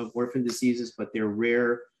definition of orphan diseases, but they're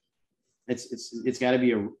rare. It's got to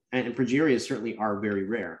be and progeria certainly are very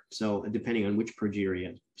rare. So depending on which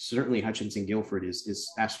progeria, certainly Hutchinson-Gilford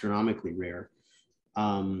is astronomically rare.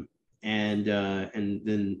 And then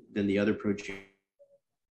the other progeria.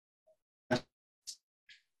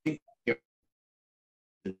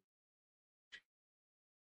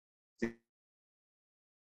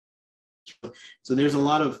 So there's a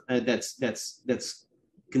lot of that's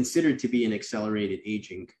considered to be an accelerated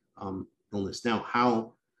aging illness. Now,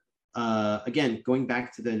 how again, going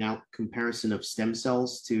back to the now comparison of stem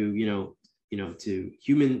cells to to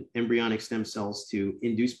human embryonic stem cells to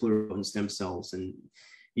induced pluripotent stem cells, and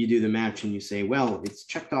you do the match and you say, well, it's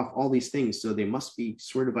checked off all these things, so they must be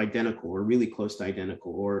sort of identical or really close to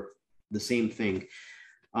identical or the same thing.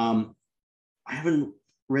 I haven't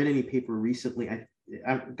read any paper recently.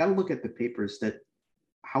 I've got to look at the papers that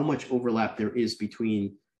how much overlap there is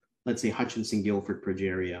between, let's say, Hutchinson-Gilford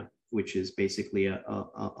progeria, which is basically a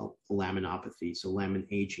laminopathy. So lamin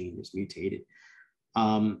A gene is mutated.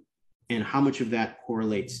 And how much of that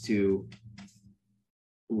correlates to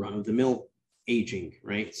run-of-the-mill aging,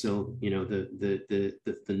 right? So, the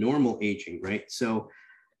normal aging, right? So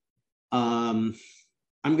I'm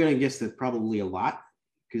going to guess that probably a lot,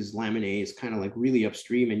 because lamin A is kind of like really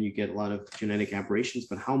upstream and you get a lot of genetic aberrations,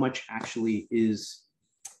 but how much actually is,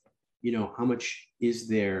 how much is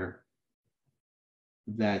there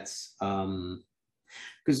that's,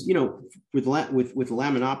 because, with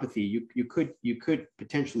laminopathy, you could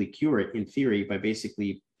potentially cure it in theory by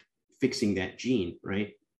basically fixing that gene,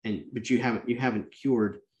 right? But you haven't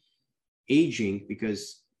cured aging,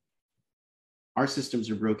 because our systems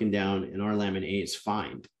are broken down and our lamin A is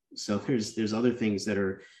fine. So there's other things that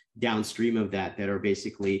are downstream of that are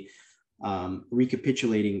basically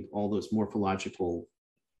recapitulating all those morphological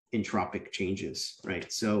entropic changes,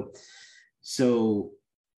 right? So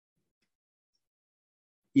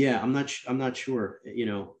yeah, I'm not sure,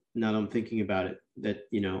 now that I'm thinking about it, that,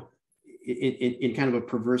 in kind of a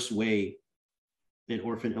perverse way, an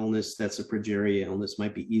orphan illness that's a progeria illness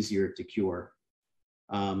might be easier to cure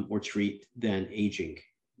or treat than aging,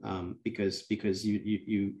 because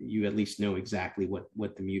you at least know exactly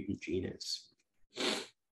what the mutant gene is.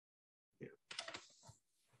 Yeah.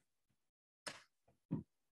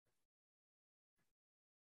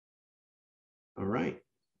 All right.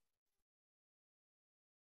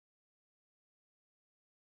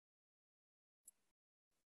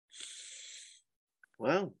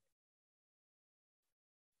 Well,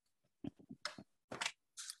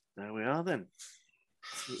 there we are then.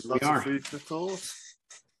 Lots of food for thought.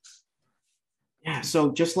 Yeah,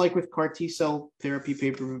 so just like with CAR T-cell therapy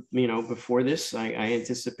paper, before this, I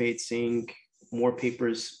anticipate seeing more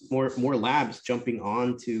papers, more labs jumping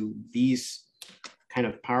on to these kind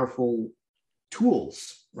of powerful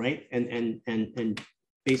tools, right? And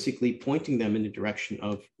basically pointing them in the direction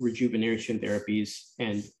of rejuvenation therapies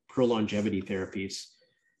and pro-longevity therapies,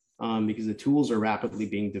 because the tools are rapidly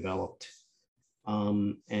being developed.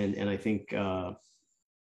 And I think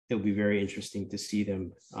it'll be very interesting to see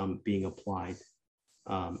them being applied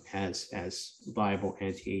as viable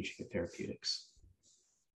anti-aging therapeutics.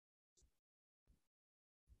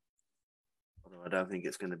 Although I don't think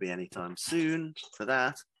it's going to be anytime soon for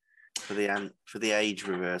that, for the age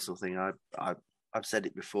reversal thing. I've said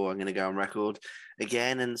it before. I'm going to go on record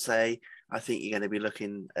again and say I think you're going to be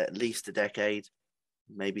looking at least a decade,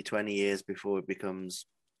 maybe 20 years before it becomes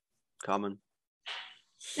common.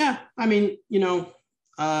 Yeah, I mean, it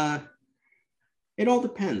all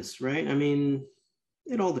depends, right? I mean,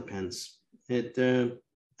 it all depends. I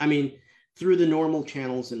mean, through the normal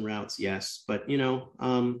channels and routes, yes, but it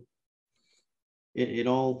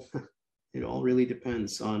all it all really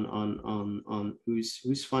depends on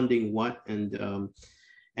who's funding what,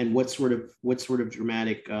 and what sort of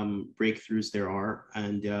dramatic breakthroughs there are,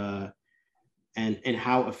 and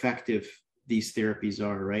how effective these therapies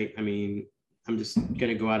are, right? I mean, I'm just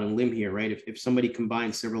going to go out on a limb here, right? If somebody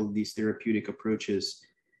combines several of these therapeutic approaches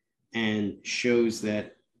and shows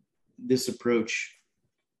that this approach,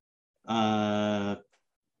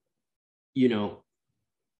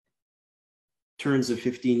 turns a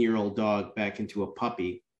 15-year-old dog back into a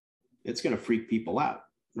puppy, it's going to freak people out,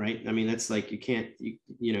 right? I mean, that's like, you can't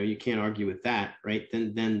argue with that, right?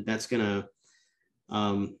 Then that's going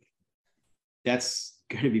to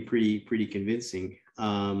be pretty convincing.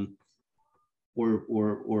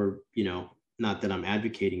 Or not that I'm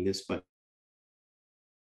advocating this, but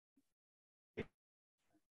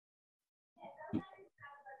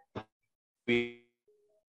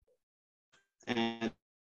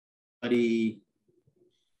anybody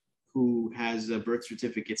who has a birth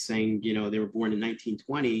certificate saying, they were born in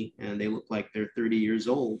 1920 and they look like they're 30 years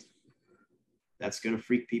old, that's going to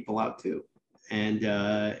freak people out too. And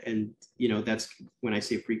that's, when I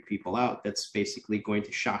say freak people out, that's basically going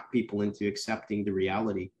to shock people into accepting the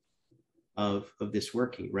reality of this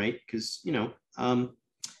working, right? Because, you're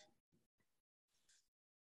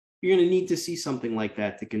going to need to see something like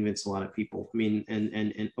that to convince a lot of people. I mean,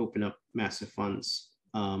 and open up massive funds.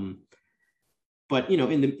 But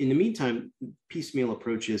in the meantime, piecemeal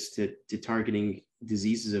approaches to targeting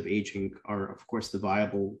diseases of aging are, of course, the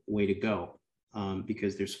viable way to go,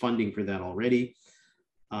 because there's funding for that already.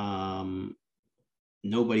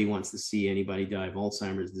 Nobody wants to see anybody die of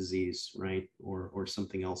Alzheimer's disease, right, or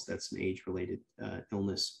something else that's an age-related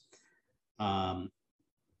illness.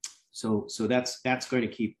 So that's going to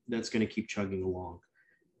keep chugging along.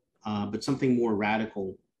 But something more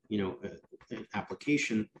radical,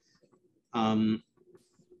 application. I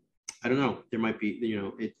don't know. There might be,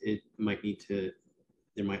 there might need to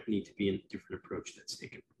be a different approach that's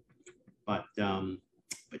taken. But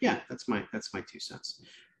yeah, that's my 2 cents.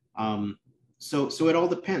 So it all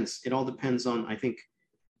depends. It all depends on, I think,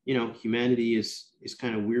 humanity is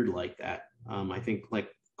kind of weird like that. I think, like,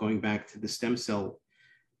 going back to the stem cell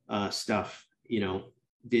stuff,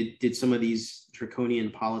 did some of these draconian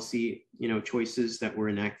policy, choices that were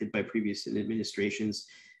enacted by previous administrations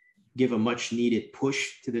give a much needed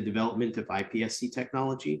push to the development of iPSC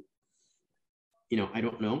technology? I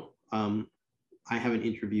don't know. I haven't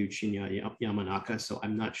interviewed Shinya Yamanaka, so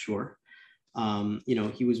I'm not sure.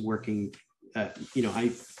 He was working,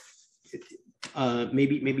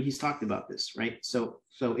 maybe he's talked about this, right? So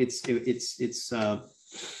it's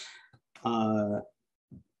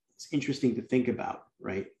interesting to think about,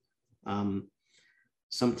 right?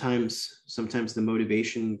 Sometimes the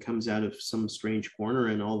motivation comes out of some strange corner,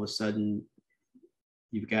 and all of a sudden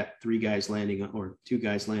you've got 2 guys landing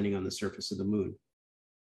on the surface of the moon.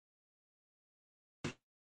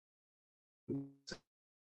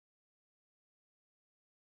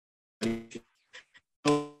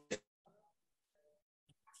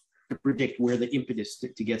 predict where the impetus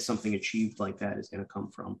to get something achieved like that is going to come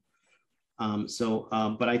from.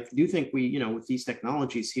 But I do think we, with these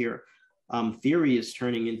technologies here, theory is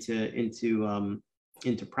turning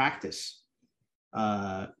into practice.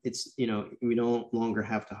 It's, we no longer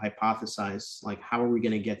have to hypothesize, like, how are we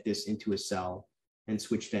going to get this into a cell and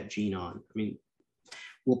switch that gene on? I mean,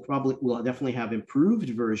 we'll definitely have improved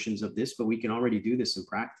versions of this, but we can already do this in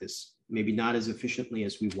practice, maybe not as efficiently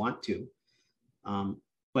as we want to,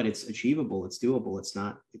 but it's achievable, it's doable, it's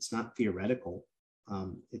not theoretical.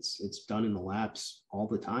 It's done in the labs all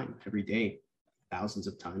the time, every day, thousands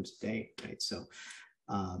of times a day, right? So,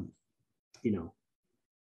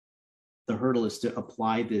 the hurdle is to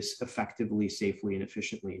apply this effectively, safely, and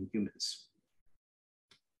efficiently in humans.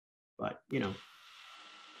 But,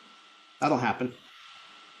 that'll happen.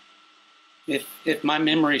 If my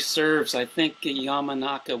memory serves, I think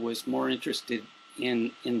Yamanaka was more interested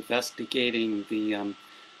in investigating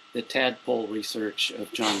the tadpole research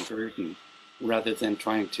of John Gurdon rather than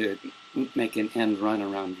trying to make an end run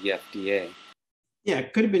around the FDA. Yeah,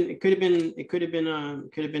 it could have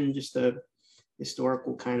been just a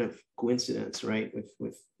historical kind of coincidence, right?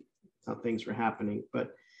 With how things were happening,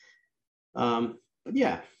 but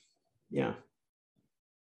yeah.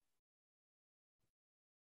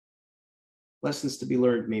 Lessons to be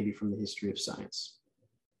learned maybe from the history of science.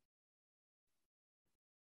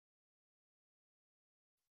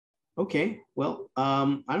 Okay, well,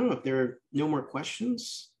 I don't know if there are no more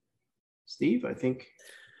questions. Steve, I think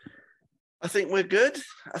we're good.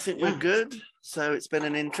 We're good. So it's been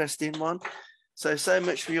an interesting one. So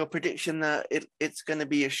much for your prediction that it's going to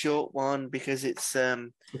be a short one, because it's,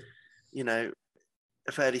 a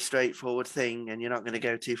fairly straightforward thing and you're not going to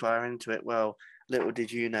go too far into it. Well, little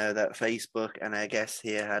did you know that Facebook and our guests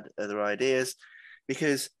here had other ideas,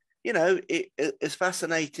 because, as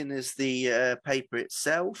fascinating as the paper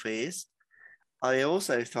itself is, I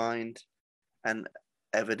also find, and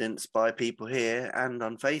evidenced by people here and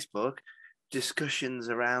on Facebook, discussions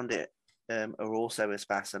around it are also as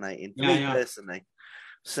fascinating for me personally.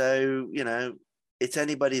 So, it's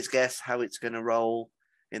anybody's guess how it's going to roll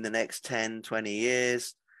in the next 10, 20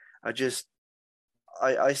 years.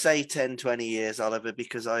 I say 10, 20 years, Oliver,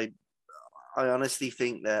 because I honestly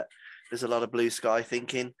think that there's a lot of blue sky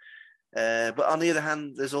thinking. But on the other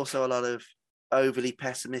hand, there's also a lot of overly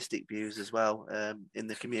pessimistic views as well in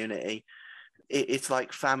the community. It's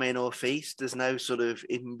like famine or feast. There's no sort of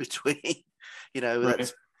in between,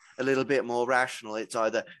 that's a little bit more rational. It's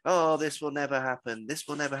either, oh, this will never happen. This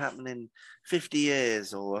will never happen in 50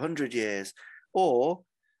 years or 100 years. Or,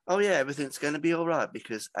 oh yeah, everything's going to be all right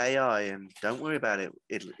because AI, and don't worry about it.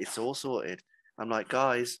 It's all sorted. I'm like,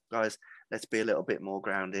 guys, let's be a little bit more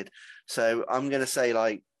grounded. So I'm going to say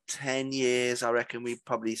like 10 years, I reckon we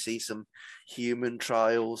probably see some human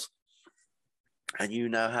trials. And you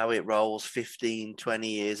know how it rolls, 15, 20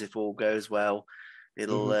 years, if all goes well,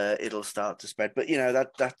 it'll start to spread. But,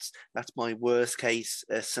 that's my worst case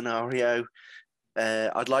scenario.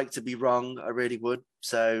 I'd like to be wrong. I really would.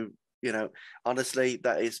 So, honestly,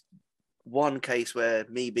 that is one case where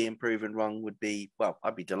me being proven wrong would be, well,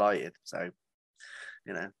 I'd be delighted. So,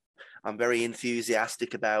 I'm very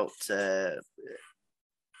enthusiastic about the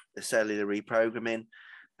cellular reprogramming.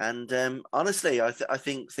 And honestly, I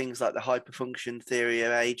think things like the hyperfunction theory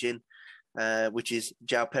of aging, which is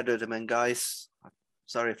João Pedro de Mengaes.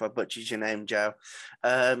 Sorry if I butchered your name, João.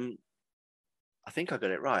 I think I got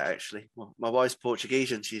it right, actually. Well, my wife's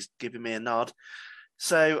Portuguese and she's giving me a nod.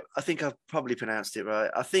 So I think I've probably pronounced it right.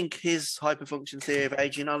 I think his hyperfunction theory of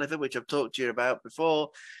aging, Oliver, which I've talked to you about before,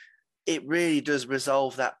 it really does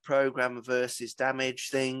resolve that program versus damage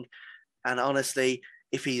thing. And honestly,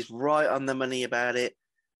 if he's right on the money about it,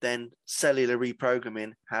 then cellular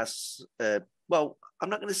reprogramming has, well, I'm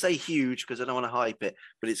not going to say huge because I don't want to hype it,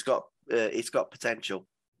 but it's got potential.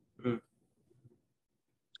 Mm-hmm.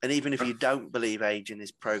 And even if you don't believe aging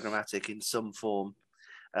is programmatic in some form,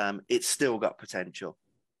 it's still got potential.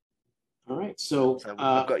 All right, so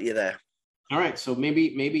I've got you there. All right, so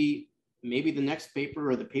maybe the next paper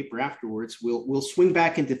or the paper afterwards, we'll swing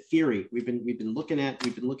back into theory. We've been looking at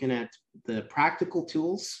the practical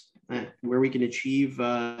tools where we can achieve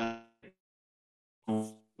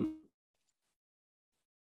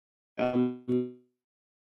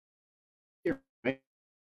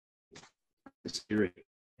theory.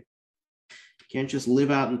 You can't just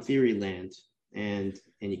live out in theory land, and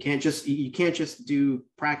you can't just do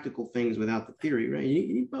practical things without the theory, right?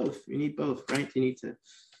 You need both. You need both, right? You need to.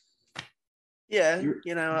 Yeah,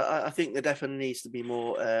 I think there definitely needs to be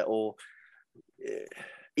more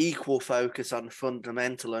equal focus on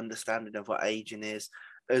fundamental understanding of what aging is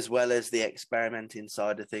as well as the experimenting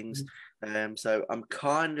side of things. So I'm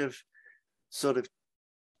kind of sort of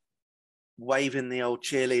waving the old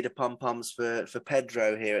cheerleader pom-poms for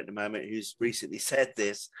Pedro here at the moment, who's recently said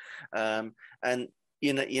this. And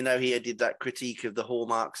you know, he did that critique of the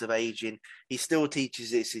hallmarks of aging. He still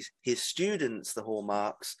teaches his students the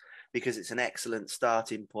hallmarks because it's an excellent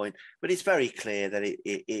starting point, but it's very clear that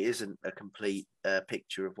it isn't a complete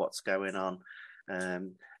picture of what's going on,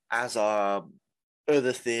 as are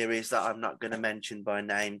other theories that I'm not going to mention by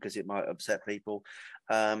name because it might upset people.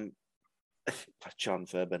 John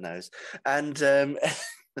Ferber knows, and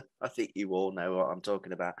I think you all know what I'm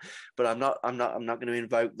talking about. But I'm not going to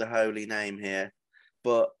invoke the holy name here.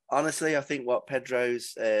 But honestly, I think what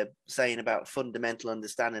Pedro's saying about fundamental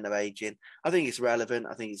understanding of aging, I think it's relevant.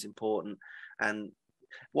 I think it's important, and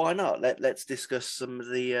why not? Let's discuss some of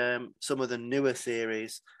the newer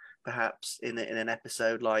theories, perhaps in an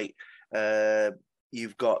episode. Like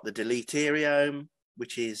you've got the deleteriome,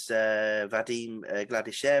 which is Vadim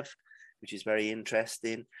Gladyshev, which is very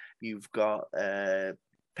interesting. You've got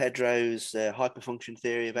Pedro's hyperfunction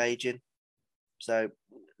theory of aging. So,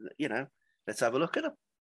 you know, let's have a look at them.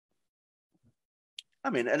 I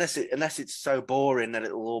mean, unless it's so boring that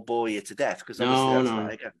it'll all bore you to death, because that's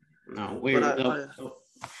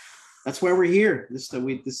why we're here. This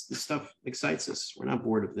stuff excites us. We're not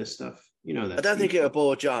bored of this stuff. You know that. I don't think it'll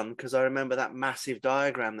bore John, because I remember that massive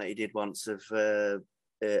diagram that he did once of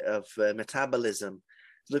metabolism.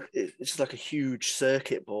 Look, it's just like a huge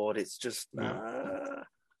circuit board. It's just.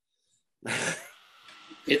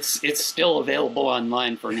 It's still available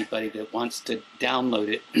online for anybody that wants to download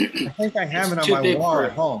it. I think I have it on my wall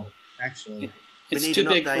at home, actually. It's too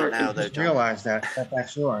big for a now, though, John. Realize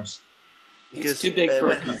that's yours. It's too big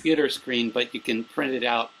for a computer screen, but you can print it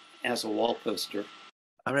out as a wall poster.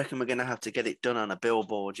 I reckon we're going to have to get it done on a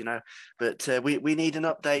billboard, you know. But we need an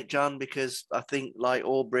update, John, because I think like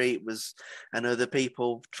Aubrey was and other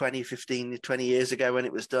people 20 years ago when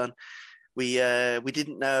it was done, we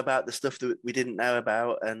didn't know about the stuff that we didn't know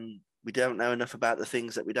about, and we don't know enough about the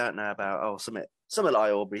things that we don't know about. Oh, something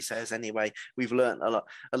like Aubrey says anyway. We've learned a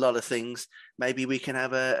lot of things. Maybe we can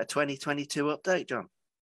have a 2022 update, John.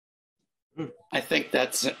 I think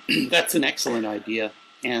that's an excellent idea.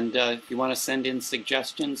 And if you want to send in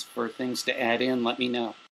suggestions for things to add in, let me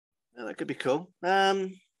know. Yeah, that could be cool.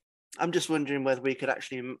 I'm just wondering whether we could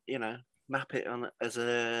actually, you know, map it on as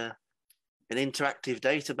an interactive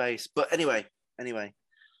database. But anyway, I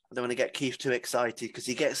don't want to get Keith too excited, because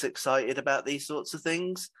he gets excited about these sorts of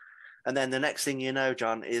things. And then the next thing you know,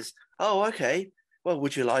 John, is, oh, okay, well,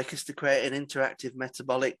 would you like us to create an interactive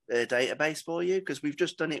metabolic database for you? Because we've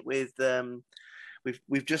just done it with...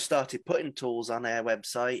 We've just started putting tools on our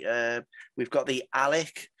website. We've got the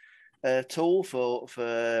ALEC tool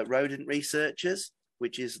for rodent researchers,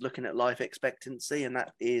 which is looking at life expectancy, and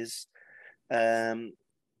that is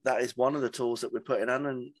one of the tools that we're putting on.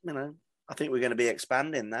 And you know, I think we're going to be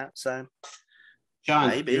expanding that. So, John,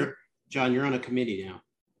 maybe you're on a committee now.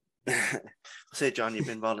 I say, John, you've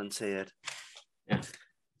been volunteered. Yeah.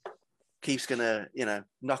 Keith's gonna, you know,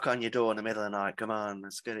 knock on your door in the middle of the night. Come on,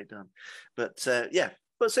 let's get it done. But yeah,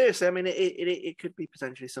 but seriously, I mean, it could be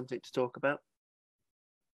potentially something to talk about.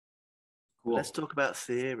 Cool. Let's talk about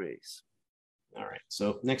theories. All right.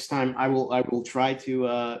 So next time I will try to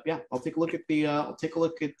I'll take a look at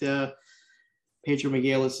Pedro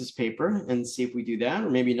Miguelis's paper and see if we do that,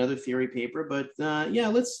 or maybe another theory paper. But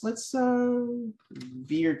let's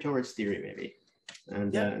veer towards theory maybe,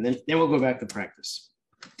 and then we'll go back to practice.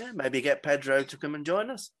 Yeah, maybe get Pedro to come and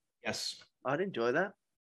join us. Yes, I'd enjoy that.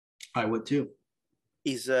 I would too.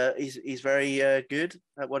 He's very good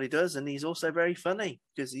at what he does, and he's also very funny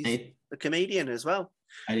because he's a comedian as well.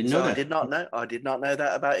 I didn't know that. I did not know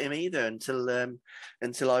that about him either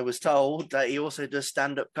until I was told that he also does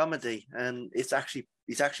stand-up comedy, and he's actually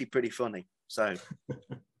pretty funny. So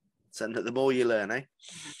the more you learn, eh?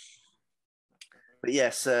 But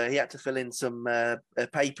yes, he had to fill in some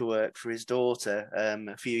paperwork for his daughter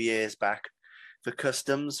a few years back for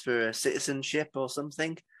customs for citizenship or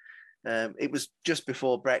something. It was just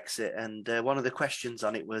before Brexit, and one of the questions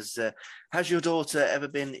on it was, has your daughter ever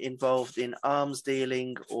been involved in arms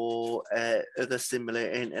dealing or other similar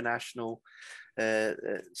international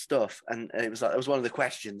stuff? And it was one of the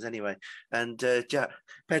questions anyway. And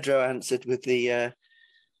Pedro answered with the...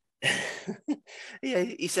 yeah,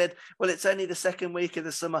 he said, well, it's only the second week of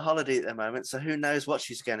the summer holiday at the moment, so who knows what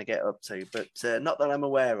she's going to get up to, but not that I'm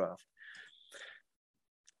aware of.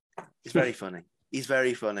 He's very funny. He's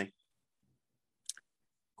very funny.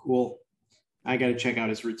 Cool. I got to check out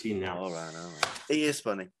his routine now. All right. He is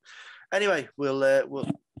funny. Anyway, we'll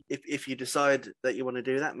if you decide that you want to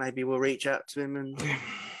do that, maybe we'll reach out to him and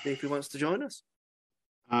see if he wants to join us.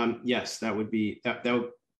 Yes, that would be that would.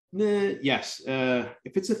 Yes,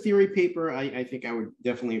 if it's a theory paper, I think I would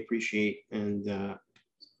definitely appreciate and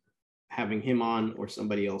having him on, or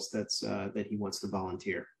somebody else that he wants to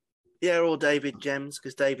volunteer. Yeah, or David Gems,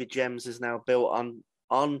 because David Gems is now built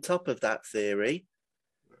on top of that theory,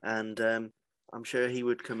 and I'm sure he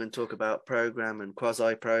would come and talk about program and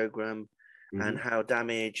quasi-program, and how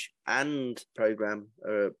damage and program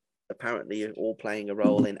are apparently all playing a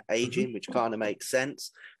role in aging, which kind of makes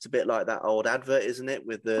sense. It's a bit like that old advert, isn't it,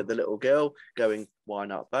 with the little girl going, "Why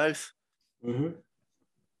not both?"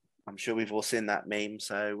 I'm sure we've all seen that meme.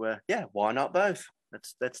 So yeah, why not both?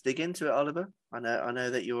 Let's dig into it, Oliver. I know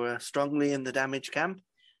that you're strongly in the damage camp.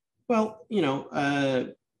 Well,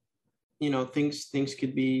 things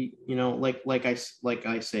could be, like I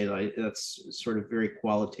say, that's sort of very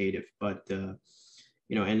qualitative, but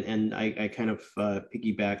and I kind of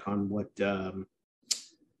piggyback on what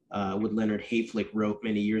Leonard Hayflick wrote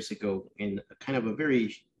many years ago in kind of a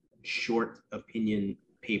very short opinion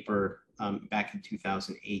paper back in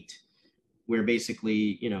 2008, where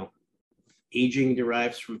basically, aging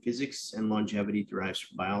derives from physics and longevity derives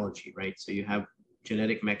from biology, right? So you have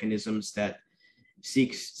genetic mechanisms that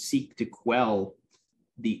seek to quell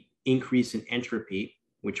the increase in entropy,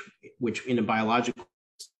 which in a biological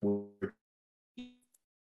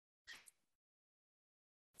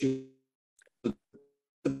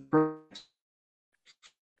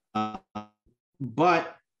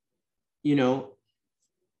but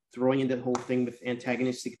throwing in that whole thing with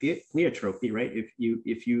antagonistic pleiotropy, right? If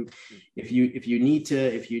you need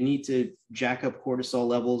to jack up cortisol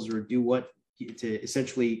levels or do what to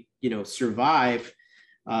essentially survive,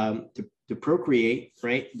 to procreate,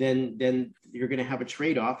 right? Then you're going to have a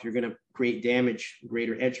trade-off. You're going to create damage,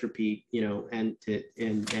 greater entropy,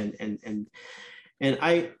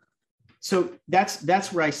 so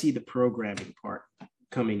that's where I see the programming part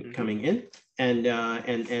coming in, and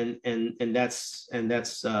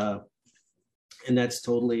that's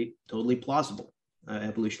totally plausible,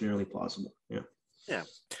 evolutionarily plausible. Yeah.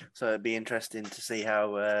 So it'd be interesting to see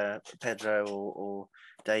how Pedro or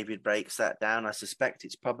David breaks that down. I suspect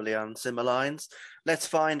it's probably on similar lines. Let's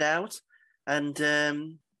find out. And I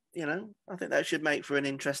think that should make for an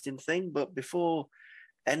interesting thing. But before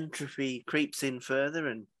entropy creeps in further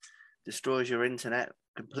and destroys your internet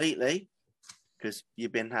completely, because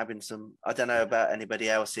you've been having some, I don't know about anybody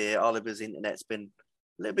else here, Oliver's internet's been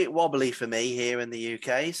a little bit wobbly for me here in the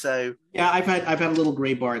UK. So yeah, I've had a little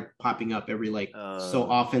gray bar popping up every so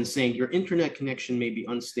often saying your internet connection may be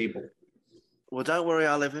unstable. Well, don't worry,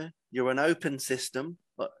 Oliver. You're an open system,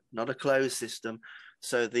 but not a closed system.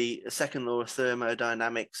 So the second law of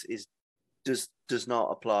thermodynamics does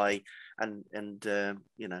not apply, and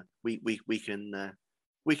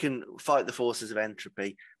we can fight the forces of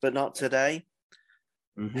entropy, but not today.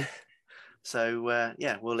 So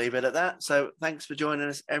yeah, we'll leave it at that. So thanks for joining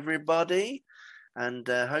us, everybody, and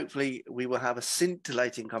hopefully we will have a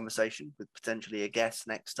scintillating conversation with potentially a guest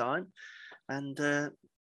next time, and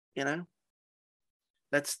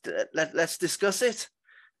let's discuss it.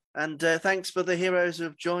 And thanks for the heroes who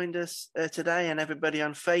have joined us today, and everybody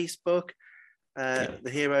on Facebook.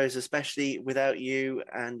 The heroes, especially, without you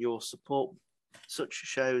and your support, such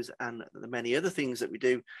shows and the many other things that we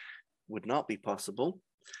do would not be possible.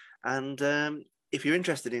 And if you're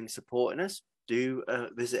interested in supporting us, do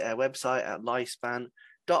visit our website at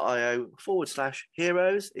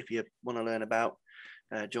lifespan.io/heroes if you want to learn about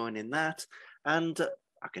joining that. And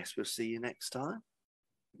I guess we'll see you next time.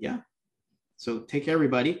 Yeah. So take care,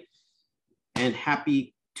 everybody, and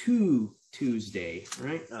happy Tuesday,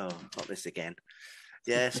 right? Oh, not this again.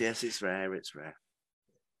 Yes, it's rare. It's rare.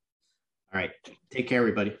 All right. Take care,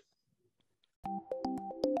 everybody.